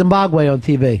 rain... look, Zimbabwe on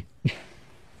TV.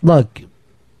 Look,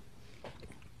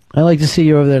 I like to see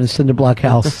you over there in the cinder block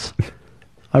house.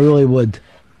 I really would.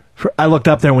 I looked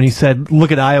up there when he said,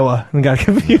 "Look at Iowa," and got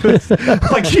confused.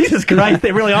 Like, Jesus Christ,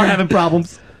 they really are having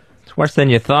problems. It's worse than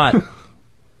you thought.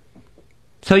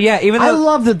 So yeah, even though I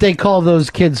love that they call those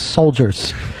kids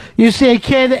soldiers. You see a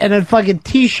kid in a fucking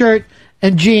T-shirt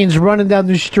and jeans running down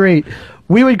the street.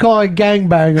 We would call it a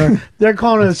gangbanger. They're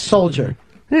calling it a soldier.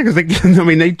 Yeah, because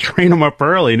they train them up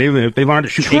early. They learn to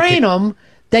shoot. Train them.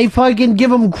 They fucking give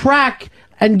them crack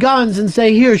and guns and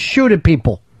say, "Here, shoot at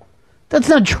people." That's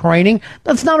not training.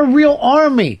 That's not a real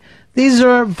army. These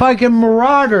are fucking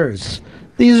marauders.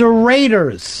 These are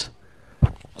raiders.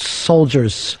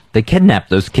 Soldiers. They kidnap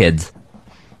those kids.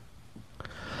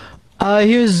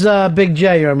 Here's Big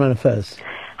J. You're on Manifest.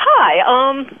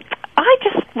 Hi. I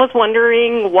just was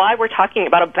wondering why we're talking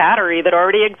about a battery that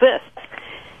already exists.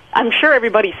 I'm sure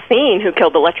everybody's seen Who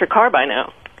Killed the Electric Car by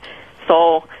now.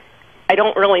 So I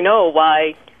don't really know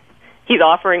why he's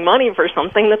offering money for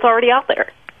something that's already out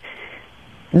there.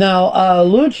 Now,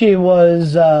 Lucci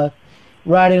was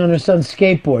riding on her son's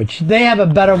skateboard. They have a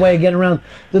better way of getting around.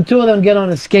 The two of them get on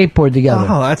a skateboard together.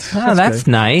 Oh, that's that's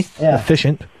nice. Yeah.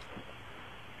 Efficient.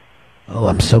 Oh,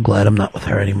 I'm so glad I'm not with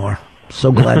her anymore.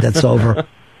 So glad that's over.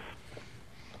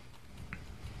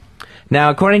 Now,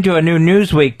 according to a new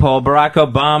Newsweek poll, Barack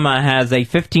Obama has a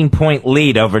 15-point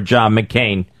lead over John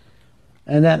McCain.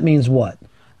 And that means what?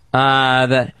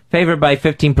 That favored by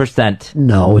 15%.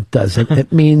 No, it doesn't.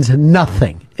 It means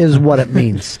nothing, is what it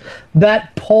means.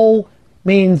 That poll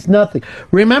means nothing.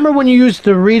 Remember when you used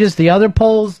to read us the other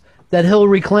polls that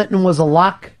Hillary Clinton was a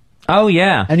lock? Oh,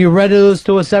 yeah. And you read those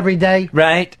to us every day?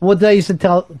 Right. What they used to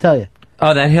tell you?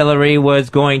 Oh, that Hillary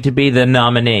was going to be the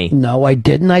nominee. No, I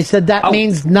didn't. I said that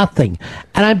means nothing.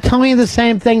 And I'm telling you the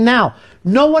same thing now.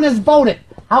 No one has voted.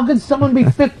 How could someone be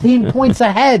 15 points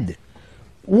ahead?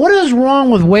 What is wrong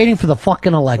with waiting for the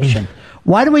fucking election?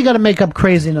 Why do we got to make up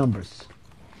crazy numbers?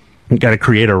 You got to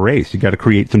create a race. You got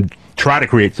to try to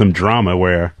create some drama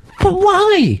where. But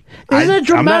why? Isn't it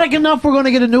dramatic enough we're going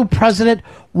to get a new president?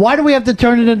 Why do we have to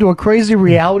turn it into a crazy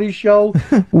reality show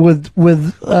with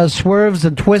swerves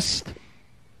and twists?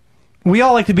 We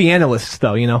all like to be analysts,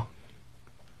 though, you know.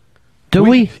 Do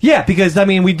we? Yeah, because, I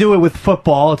mean, we do it with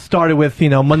football. It started with,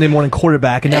 Monday Morning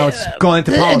Quarterback, and now it's gone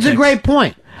into politics. It's a great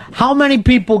point. How many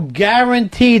people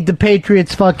guaranteed the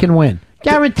Patriots fucking win?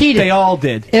 Guaranteed it. They all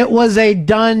did. It was a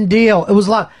done deal. It was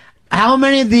a lot. How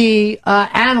many of the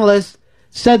analysts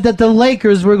said that the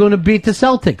Lakers were going to beat the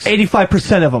Celtics?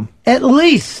 85% of them. At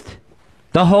least.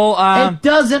 The whole... It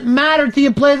doesn't matter till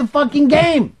you play the fucking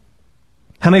game.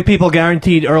 How many people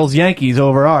guaranteed Earl's Yankees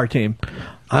over our team?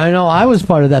 I know. I was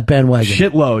part of that bandwagon.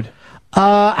 Shitload.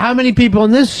 How many people on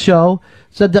this show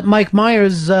said that Mike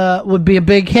Myers would be a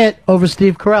big hit over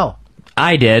Steve Carell?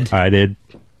 I did. I did.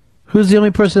 Who's the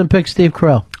only person that picked Steve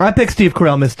Carell? I picked Steve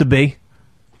Carell, Mr. B.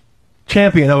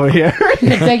 Champion over here.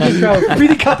 Thank you, Carell.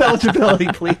 Beauty Cup eligibility,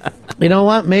 please. You know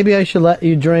what? Maybe I should let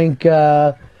you drink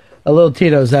a little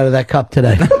Tito's out of that cup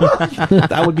today.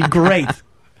 That would be great.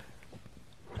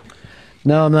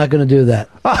 No, I'm not going to do that.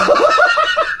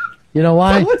 You know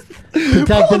why?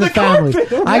 Protecting the family.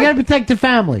 I got to protect the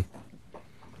family.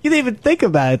 You didn't even think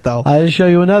about it, though. I just show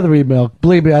you another email.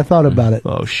 Believe me, I thought about it.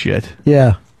 Oh, shit.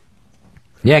 Yeah.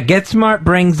 Yeah, Get Smart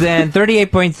brings in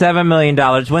 $38.7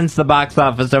 million, wins the box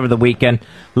office over the weekend.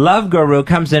 Love Guru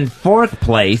comes in fourth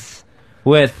place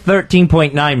with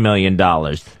 $13.9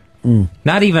 million.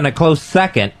 Not even a close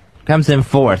second. Comes in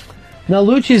fourth. Now,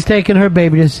 Lucci's taking her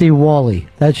baby to see Wall-E.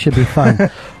 That should be fun.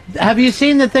 Have you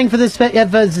seen the thing for this?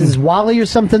 Is Wall-E or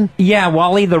something? Yeah,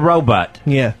 Wall-E the robot.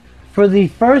 Yeah. For the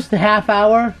first half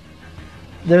hour,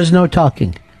 there's no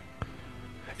talking.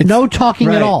 No talking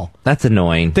at all. That's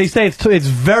annoying. They say it's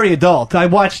very adult. I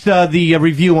watched the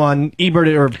review on Ebert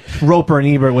or Roper and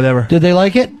Ebert, whatever. Did they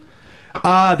like it?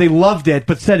 They loved it,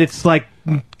 but said it's like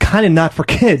kind of not for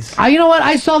kids. You know what?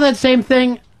 I saw that same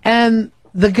thing, and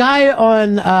the guy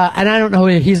on, and I don't know,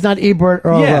 he's not Ebert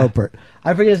or Roper.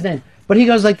 I forget his name. But he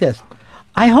goes like this.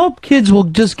 I hope kids will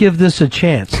just give this a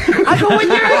chance. I go, when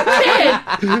you're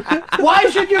a kid, why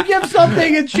should you give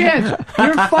something a chance?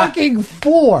 You're fucking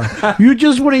 4. You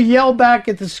just want to yell back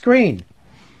at the screen.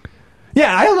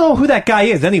 Yeah, I don't know who that guy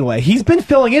is anyway. He's been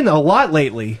filling in a lot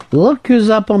lately. Look who's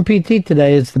up on PT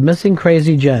today. It's the missing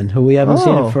Crazy Jen, who we haven't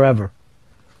seen in forever.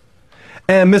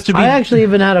 And Mr. B. I actually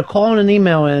even had a call and an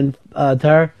email in to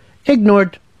her.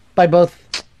 Ignored by both.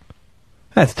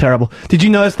 That's terrible. Did you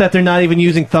notice that they're not even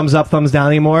using thumbs up, thumbs down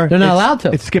anymore? They're not allowed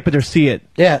to. It's skip it or see it.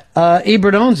 Yeah,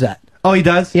 Ebert owns that. Oh, he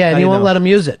does? Yeah, and he won't let him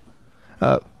use it.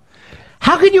 How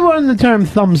could you own the term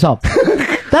thumbs up?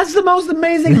 That's the most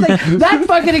amazing thing. That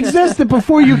fucking existed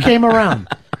before you came around.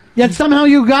 Yet somehow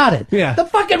you got it. Yeah. The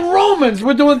fucking Romans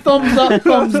were doing thumbs up,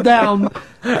 thumbs down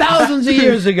thousands of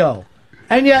years ago.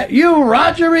 And yet you,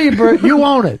 Roger Ebert, you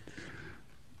own it.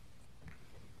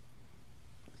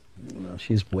 No,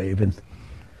 she's waving.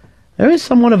 There is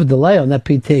somewhat of a delay on that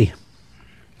PT.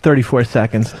 34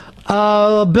 seconds.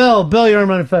 Bill, you're on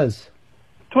Run Fez.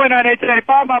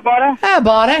 29,875, my buddy. Hey,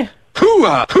 buddy.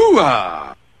 Hooah,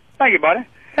 hooah. Thank you, buddy.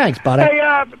 Thanks, buddy. Hey,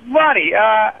 Ronnie,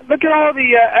 look at all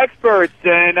the experts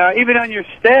and even on your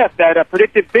staff that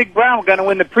predicted Big Brown was going to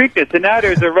win the Preakness, and now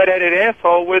there's a red-headed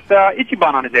asshole with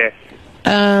Ichiban on his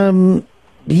ass.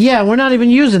 Yeah, we're not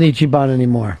even using Ichiban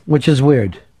anymore, which is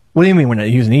weird. What do you mean we're not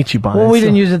using Ichiban? Well, we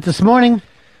didn't use it this morning.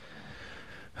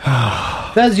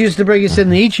 Fez used to bring us in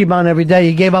the Ichiban every day.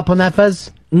 You gave up on that, Fez?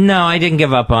 No, I didn't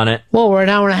give up on it. Well, we're an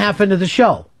hour and a half into the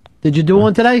show. Did you do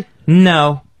one today?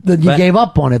 No. You gave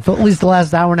up on it for at least the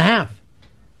last hour and a half.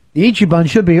 The Ichiban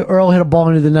should be Earl hit a ball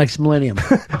into the next millennium.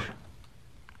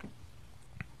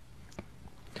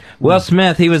 Will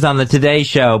Smith, he was on the Today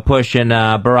Show pushing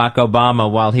Barack Obama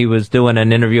while he was doing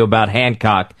an interview about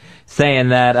Hancock, saying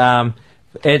that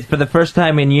it's for the first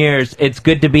time in years, it's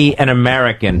good to be an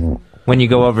American when you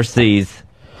go overseas.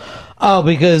 Oh,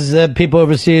 because people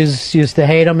overseas used to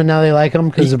hate him and now they like him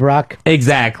because of Barack?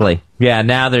 Exactly. Yeah,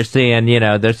 now they're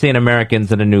seeing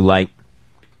Americans in a new light.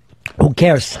 Who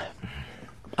cares?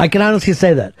 I can honestly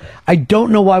say that. I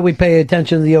don't know why we pay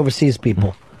attention to the overseas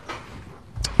people.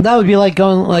 That would be like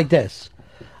going like this.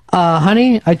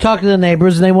 Honey, I talked to the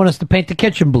neighbors and they want us to paint the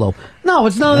kitchen blue. No,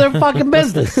 it's none of their fucking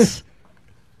business.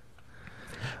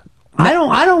 I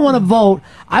don't want to vote.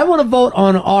 I want to vote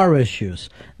on our issues,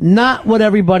 not what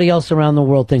everybody else around the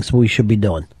world thinks we should be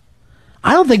doing.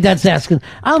 I don't think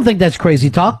that's crazy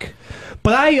talk.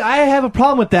 But I have a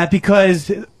problem with that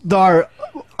because our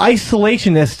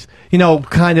isolationist,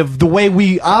 kind of the way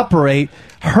we operate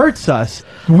hurts us.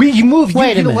 We move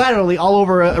unilaterally all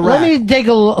over Iraq. Let me take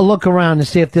a look around and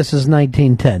see if this is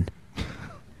 1910.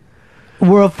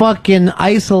 We're a fucking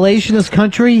isolationist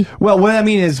country. Well, what I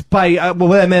mean is what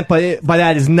I meant by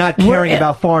that is not caring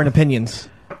about foreign opinions.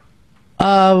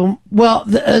 Other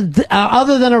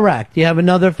than Iraq, do you have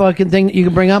another fucking thing that you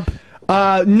can bring up?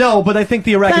 No, but I think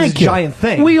the Iraq is a giant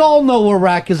thing. We all know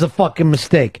Iraq is a fucking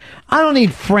mistake. I don't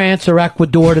need France or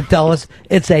Ecuador to tell us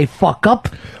it's a fuck up.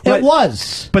 It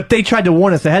was. But they tried to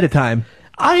warn us ahead of time.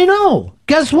 I know.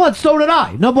 Guess what? So did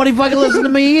I. Nobody fucking listened to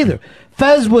me either.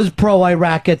 Fez was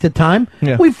pro-Iraq at the time.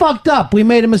 Yeah. We fucked up. We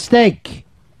made a mistake.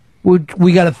 We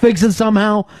got to fix it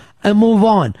somehow and move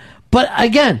on. But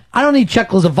again, I don't need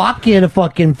Czechoslovakia to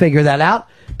fucking figure that out.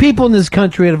 People in this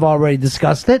country have already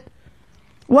discussed it.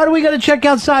 Why do we got to check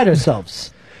outside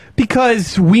ourselves?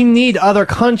 Because we need other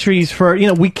countries for,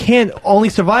 we can't only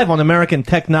survive on American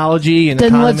technology and then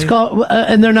economy. let's call,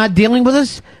 and they're not dealing with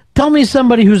us? Tell me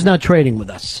somebody who's not trading with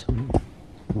us.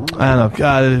 I don't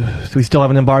know. Do we still have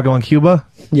an embargo on Cuba?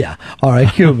 Yeah. All right,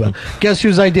 Cuba. Guess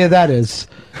whose idea that is?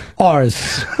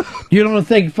 Ours. You don't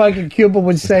think fucking Cuba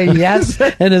would say yes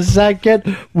in a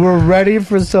second? We're ready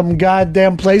for some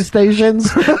goddamn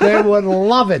PlayStations? They would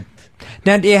love it.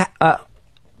 Now, do you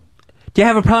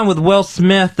have a problem with Will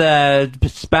Smith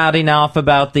spouting off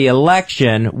about the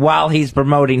election while he's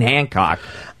promoting Hancock?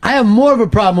 I have more of a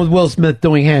problem with Will Smith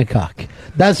doing Hancock.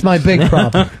 That's my big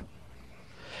problem.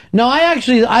 No, I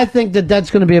think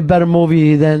that's going to be a better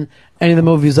movie than any of the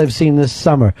movies I've seen this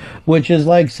summer, which is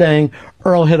like saying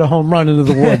Earl hit a home run into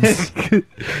the woods.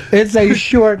 It's a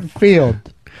short field.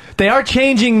 They are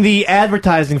changing the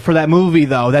advertising for that movie,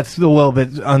 though. That's a little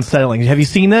bit unsettling. Have you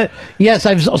seen it? Yes,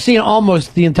 I've seen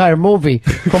almost the entire movie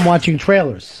from watching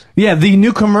trailers. Yeah, the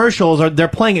new commercials, they're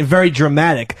playing it very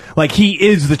dramatic. Like, he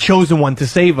is the chosen one to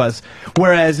save us,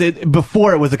 whereas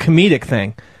before it was a comedic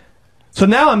thing. So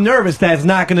now I'm nervous that it's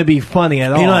not going to be funny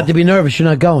at all. You don't have to be nervous. You're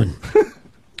not going.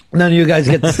 None of you guys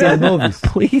get to see the movies.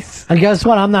 Please. And guess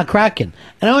what? I'm not cracking.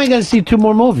 And I only got to see 2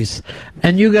 more movies.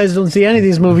 And you guys don't see any of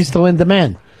these movies till in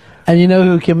demand. And you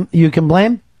know who you can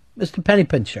blame? Mr.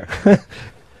 Pennypincher.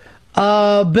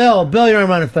 Bill, you're on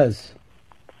Run Fez.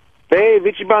 Hey,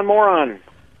 Ichiban moron.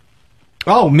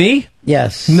 Oh, me?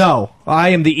 Yes. No, I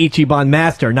am the Ichiban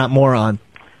master, not moron.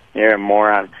 You're a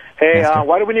moron. Hey,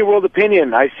 why do we need world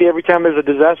opinion? I see every time there's a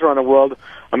disaster on the world,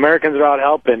 Americans are out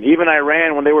helping. Even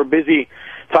Iran, when they were busy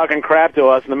talking crap to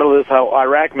us in the middle of this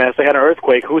Iraq mess, they had an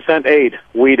earthquake. Who sent aid?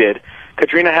 We did.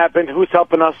 Katrina happened. Who's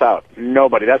helping us out?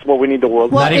 Nobody. That's what we need the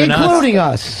world. Well, including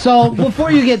us. So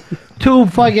before you get too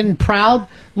fucking proud,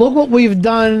 look what we've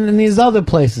done in these other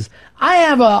places. I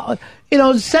have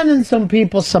sending some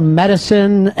people some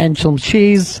medicine and some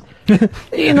cheese.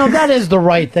 That is the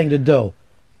right thing to do.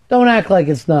 Don't act like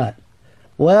it's not.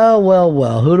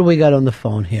 Well. Who do we got on the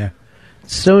phone here?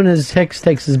 As soon as Hicks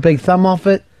takes his big thumb off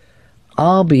it,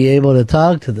 I'll be able to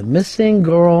talk to the missing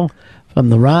girl from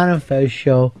the Ron and Fez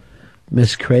show,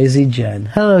 Miss Crazy Jen.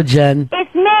 Hello, Jen.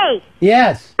 It's me.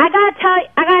 Yes. I got I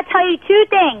gotta tell you two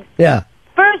things. Yeah.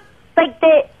 First, like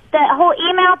the whole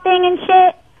email thing and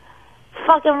shit.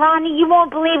 Fucking Ronnie, you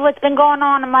won't believe what's been going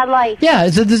on in my life. Yeah,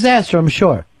 it's a disaster, I'm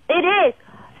sure. It is.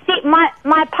 See,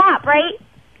 my pop, right?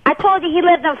 I told you he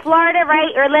lives in Florida,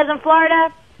 right? Or lives in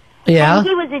Florida. Yeah. And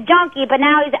he was a junkie, but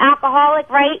now he's an alcoholic,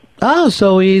 right? Oh,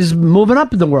 so he's moving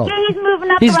up in the world. Yeah, he's moving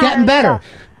up. He's around getting and better. stuff.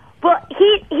 Well,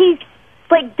 he's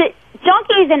like the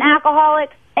junkie's an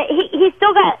alcoholic.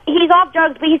 He's off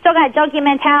drugs, but he's still got junkie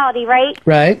mentality, right?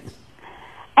 Right.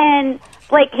 And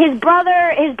like his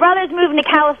brother's moving to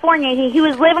California. He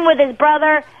was living with his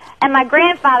brother and my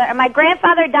grandfather, and my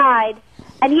grandfather died,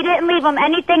 and he didn't leave him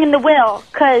anything in the will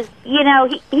because he's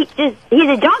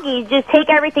a junkie. He just take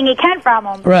everything he can from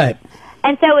him. Right.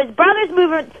 And so his brother's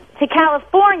moving to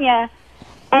California,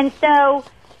 and so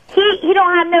he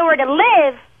don't have nowhere to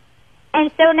live, and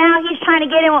so now he's trying to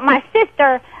get in with my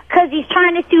sister because he's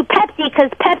trying to sue Pepsi because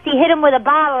Pepsi hit him with a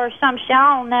bottle or some shit.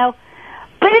 I don't know.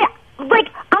 But like,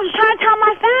 I was trying to tell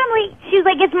my family. She's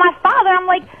like, it's my father. I'm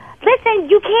like, listen,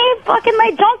 you can't fucking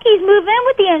let junkies move in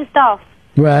with you and stuff.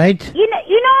 Right. You know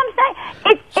what I'm saying?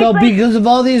 So it's like, because of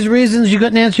all these reasons, you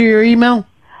couldn't answer your email?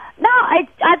 no,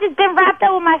 I just been wrapped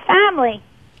up with my family.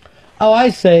 Oh, I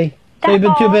see. So you've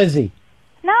been too all. busy.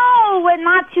 No, we're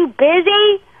not too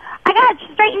busy. I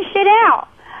gotta straighten shit out.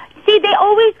 See, they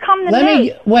always come to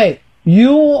me. Wait.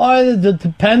 You are the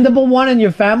dependable one in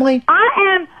your family?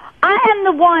 I am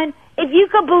the one. If you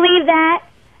could believe that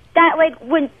like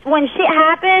when shit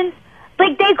happens,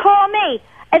 like they call me,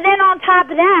 and then on top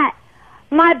of that,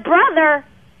 my brother,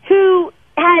 who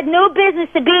had no business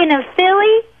to be in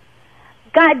Philly,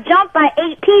 got jumped by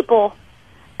 8 people,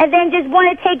 and then just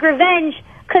want to take revenge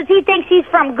because he thinks he's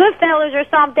from Goodfellas or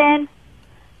something,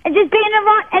 and just being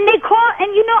around. And they call, and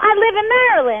I live in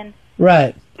Maryland.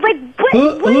 Right. Like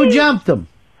who jumped him?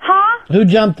 Huh? Who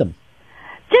jumped him?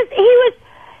 He was.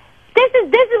 This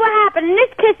is what happened, and this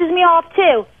pisses me off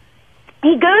too.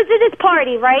 He goes to this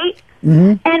party, right?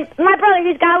 Mm-hmm. And my brother,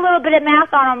 he's got a little bit of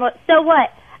mouth on him. So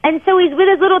what? And so he's with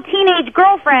his little teenage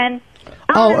girlfriend.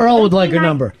 Oh, Earl would like her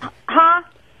number. Huh?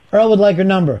 Earl would like her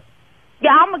number.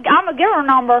 Yeah, I'm gonna give her a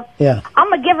number. Yeah. I'm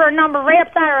gonna give her a number right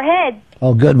upside her head.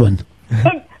 Oh, good one.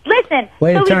 And listen,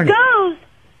 Way to so turn he it. goes,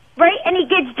 right, and he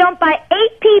gets jumped by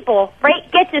 8 people, right?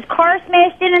 Gets his car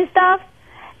smashed in and stuff.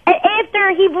 And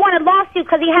after he won a lawsuit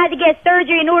because he had to get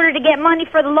surgery in order to get money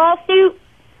for the lawsuit.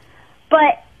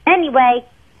 But anyway,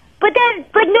 but then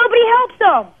like nobody helps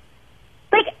him.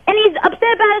 Like, and he's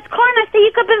upset about his car, and I say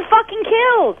you could have been fucking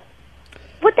killed.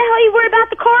 What the hell are you worried about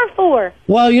the car for?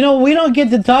 Well, we don't get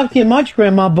to talk to you much,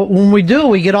 Grandma, but when we do,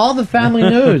 we get all the family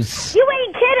news. You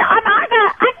ain't kidding.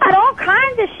 I got all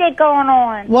kinds of shit going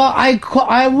on. Well,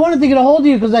 I wanted to get a hold of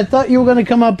you because I thought you were going to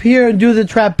come up here and do the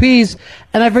trapeze,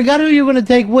 and I forgot who you were going to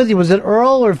take with you. Was it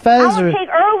Earl or Fez? I would take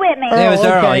Earl with me. It was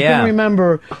Earl, I yeah.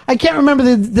 can't remember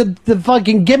the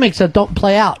fucking gimmicks that don't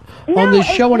play out on this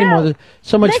show anymore. There's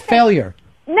so much failure.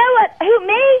 No, who,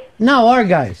 me? No, our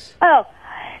guys. Oh,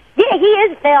 yeah, he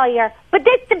is a failure. But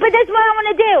this what I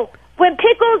want to do. When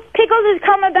Pickles is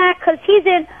coming back, because he's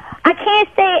in, I can't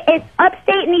say it's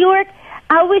upstate New York.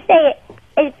 I always say it.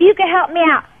 If you can help me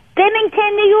out,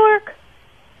 Binghamton, New York.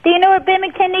 Do you know where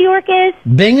Binghamton, New York is?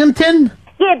 Binghamton?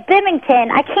 Yeah,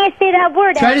 Binghamton. I can't say that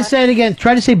word. Try to say it again.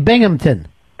 Try to say Binghamton.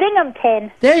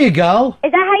 Binghamton. There you go.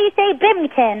 Is that how you say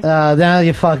Binghamton? Now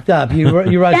you fucked up.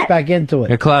 You rushed back into it.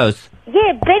 You're close.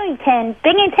 Yeah, Binghamton.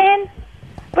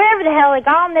 Wherever the hell, like,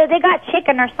 I don't know. They got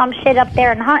chicken or some shit up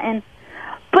there in Hunting.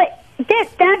 But they're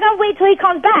gonna wait till he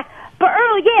comes back. But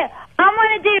Earl, yeah, I'm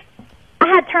gonna do. I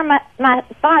had to turn my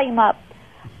volume up.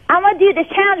 I'm gonna do this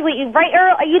challenge with you, right,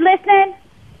 Earl? Are you listening?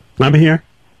 I'm here.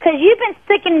 Because you've been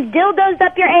sticking dildos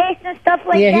up your ass and stuff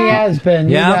like that. Yeah, he has been.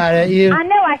 Yeah. You got it. I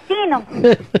know, I've seen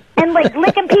them. And, like,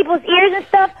 licking people's ears and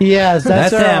stuff. Yes,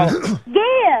 that's him. Earl.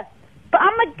 Yeah. But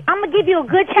I'm gonna give you a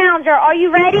good challenge. Are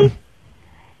you ready?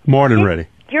 More than ready.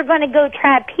 You're going to go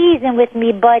trapezing with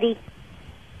me, buddy.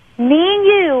 Me and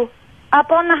you,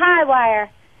 up on the high wire.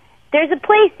 There's a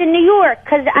place in New York,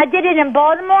 because I did it in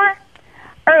Baltimore.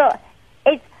 Earl,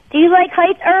 do you like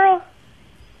heights, Earl?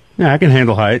 Yeah, I can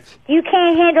handle heights. You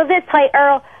can't handle this height,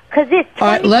 Earl, because it's 20 All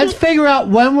right, let's feet. figure out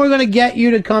when we're going to get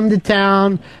you to come to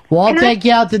town. We'll take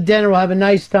you out to dinner. We'll have a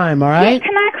nice time, all right? Yeah,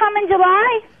 can I come in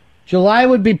July? July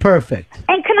would be perfect.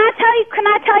 And can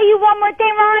I tell you one more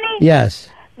thing, Ronnie? Yes.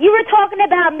 You were talking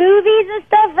about movies and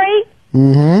stuff, right?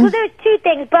 Mm-hmm. Well, there's 2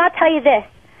 things, but I'll tell you this.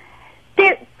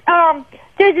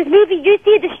 There's this movie. You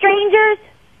see The Strangers?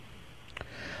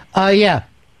 Yeah.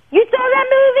 You saw that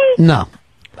movie? No.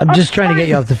 I'm just trying to get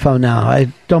you off the phone now.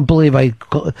 I don't believe I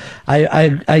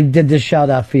did this shout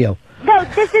out for you. No,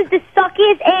 this is the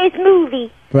fuckiest ass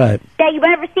movie Right. that you've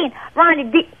ever seen. Ronnie,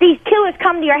 these killers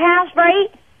come to your house, right?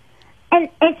 And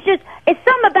it's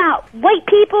something about white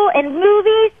people and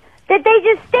movies that they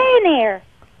just stand there.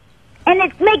 And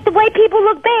it make the white people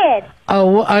look bad.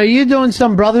 Oh, are you doing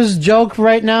some brothers joke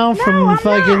right now from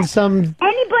fucking some?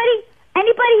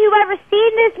 Anybody who ever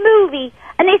seen this movie,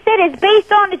 and they said it's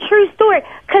based on a true story,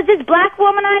 because this black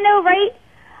woman I know, right?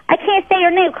 I can't say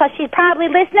her name because she's probably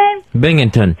listening.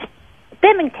 Binghamton.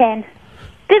 Bimington,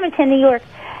 New York.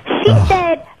 She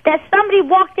said that somebody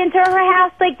walked into her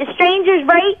house, like the strangers,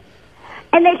 right?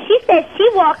 And then she said she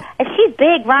walked, and she's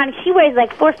big, Ronnie. She weighs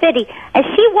like 450. And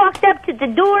she walked up to the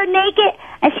door naked,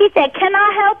 and she said, "Can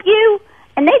I help you?"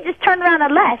 And they just turned around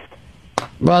and left.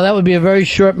 Well, that would be a very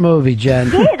short movie,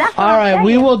 Jen. Yeah, that's what All right, I'm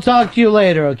we saying. will talk to you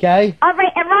later, okay? All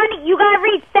right, and Ronnie, you gotta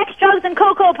read Sex, Drugs, and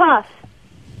Cocoa Puffs.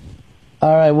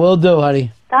 All right, we'll do,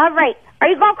 honey. All right. Are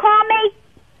you gonna call me?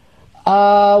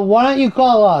 Why don't you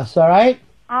call us, all right?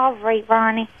 All right,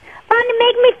 Ronnie. Ronnie,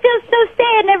 make me feel so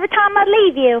sad every time I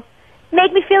leave you.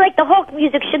 Make me feel like the Hulk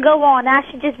music should go on. I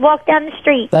should just walk down the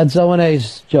street. That's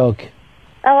O&A's joke.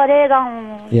 Oh, it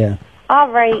is? Yeah. All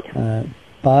right.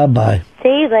 Bye-bye. See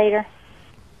you later.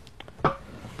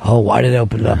 Oh, why did I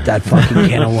open up that fucking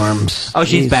can of worms? Oh,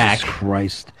 she's Jesus back.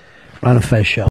 Christ. On a Fez show.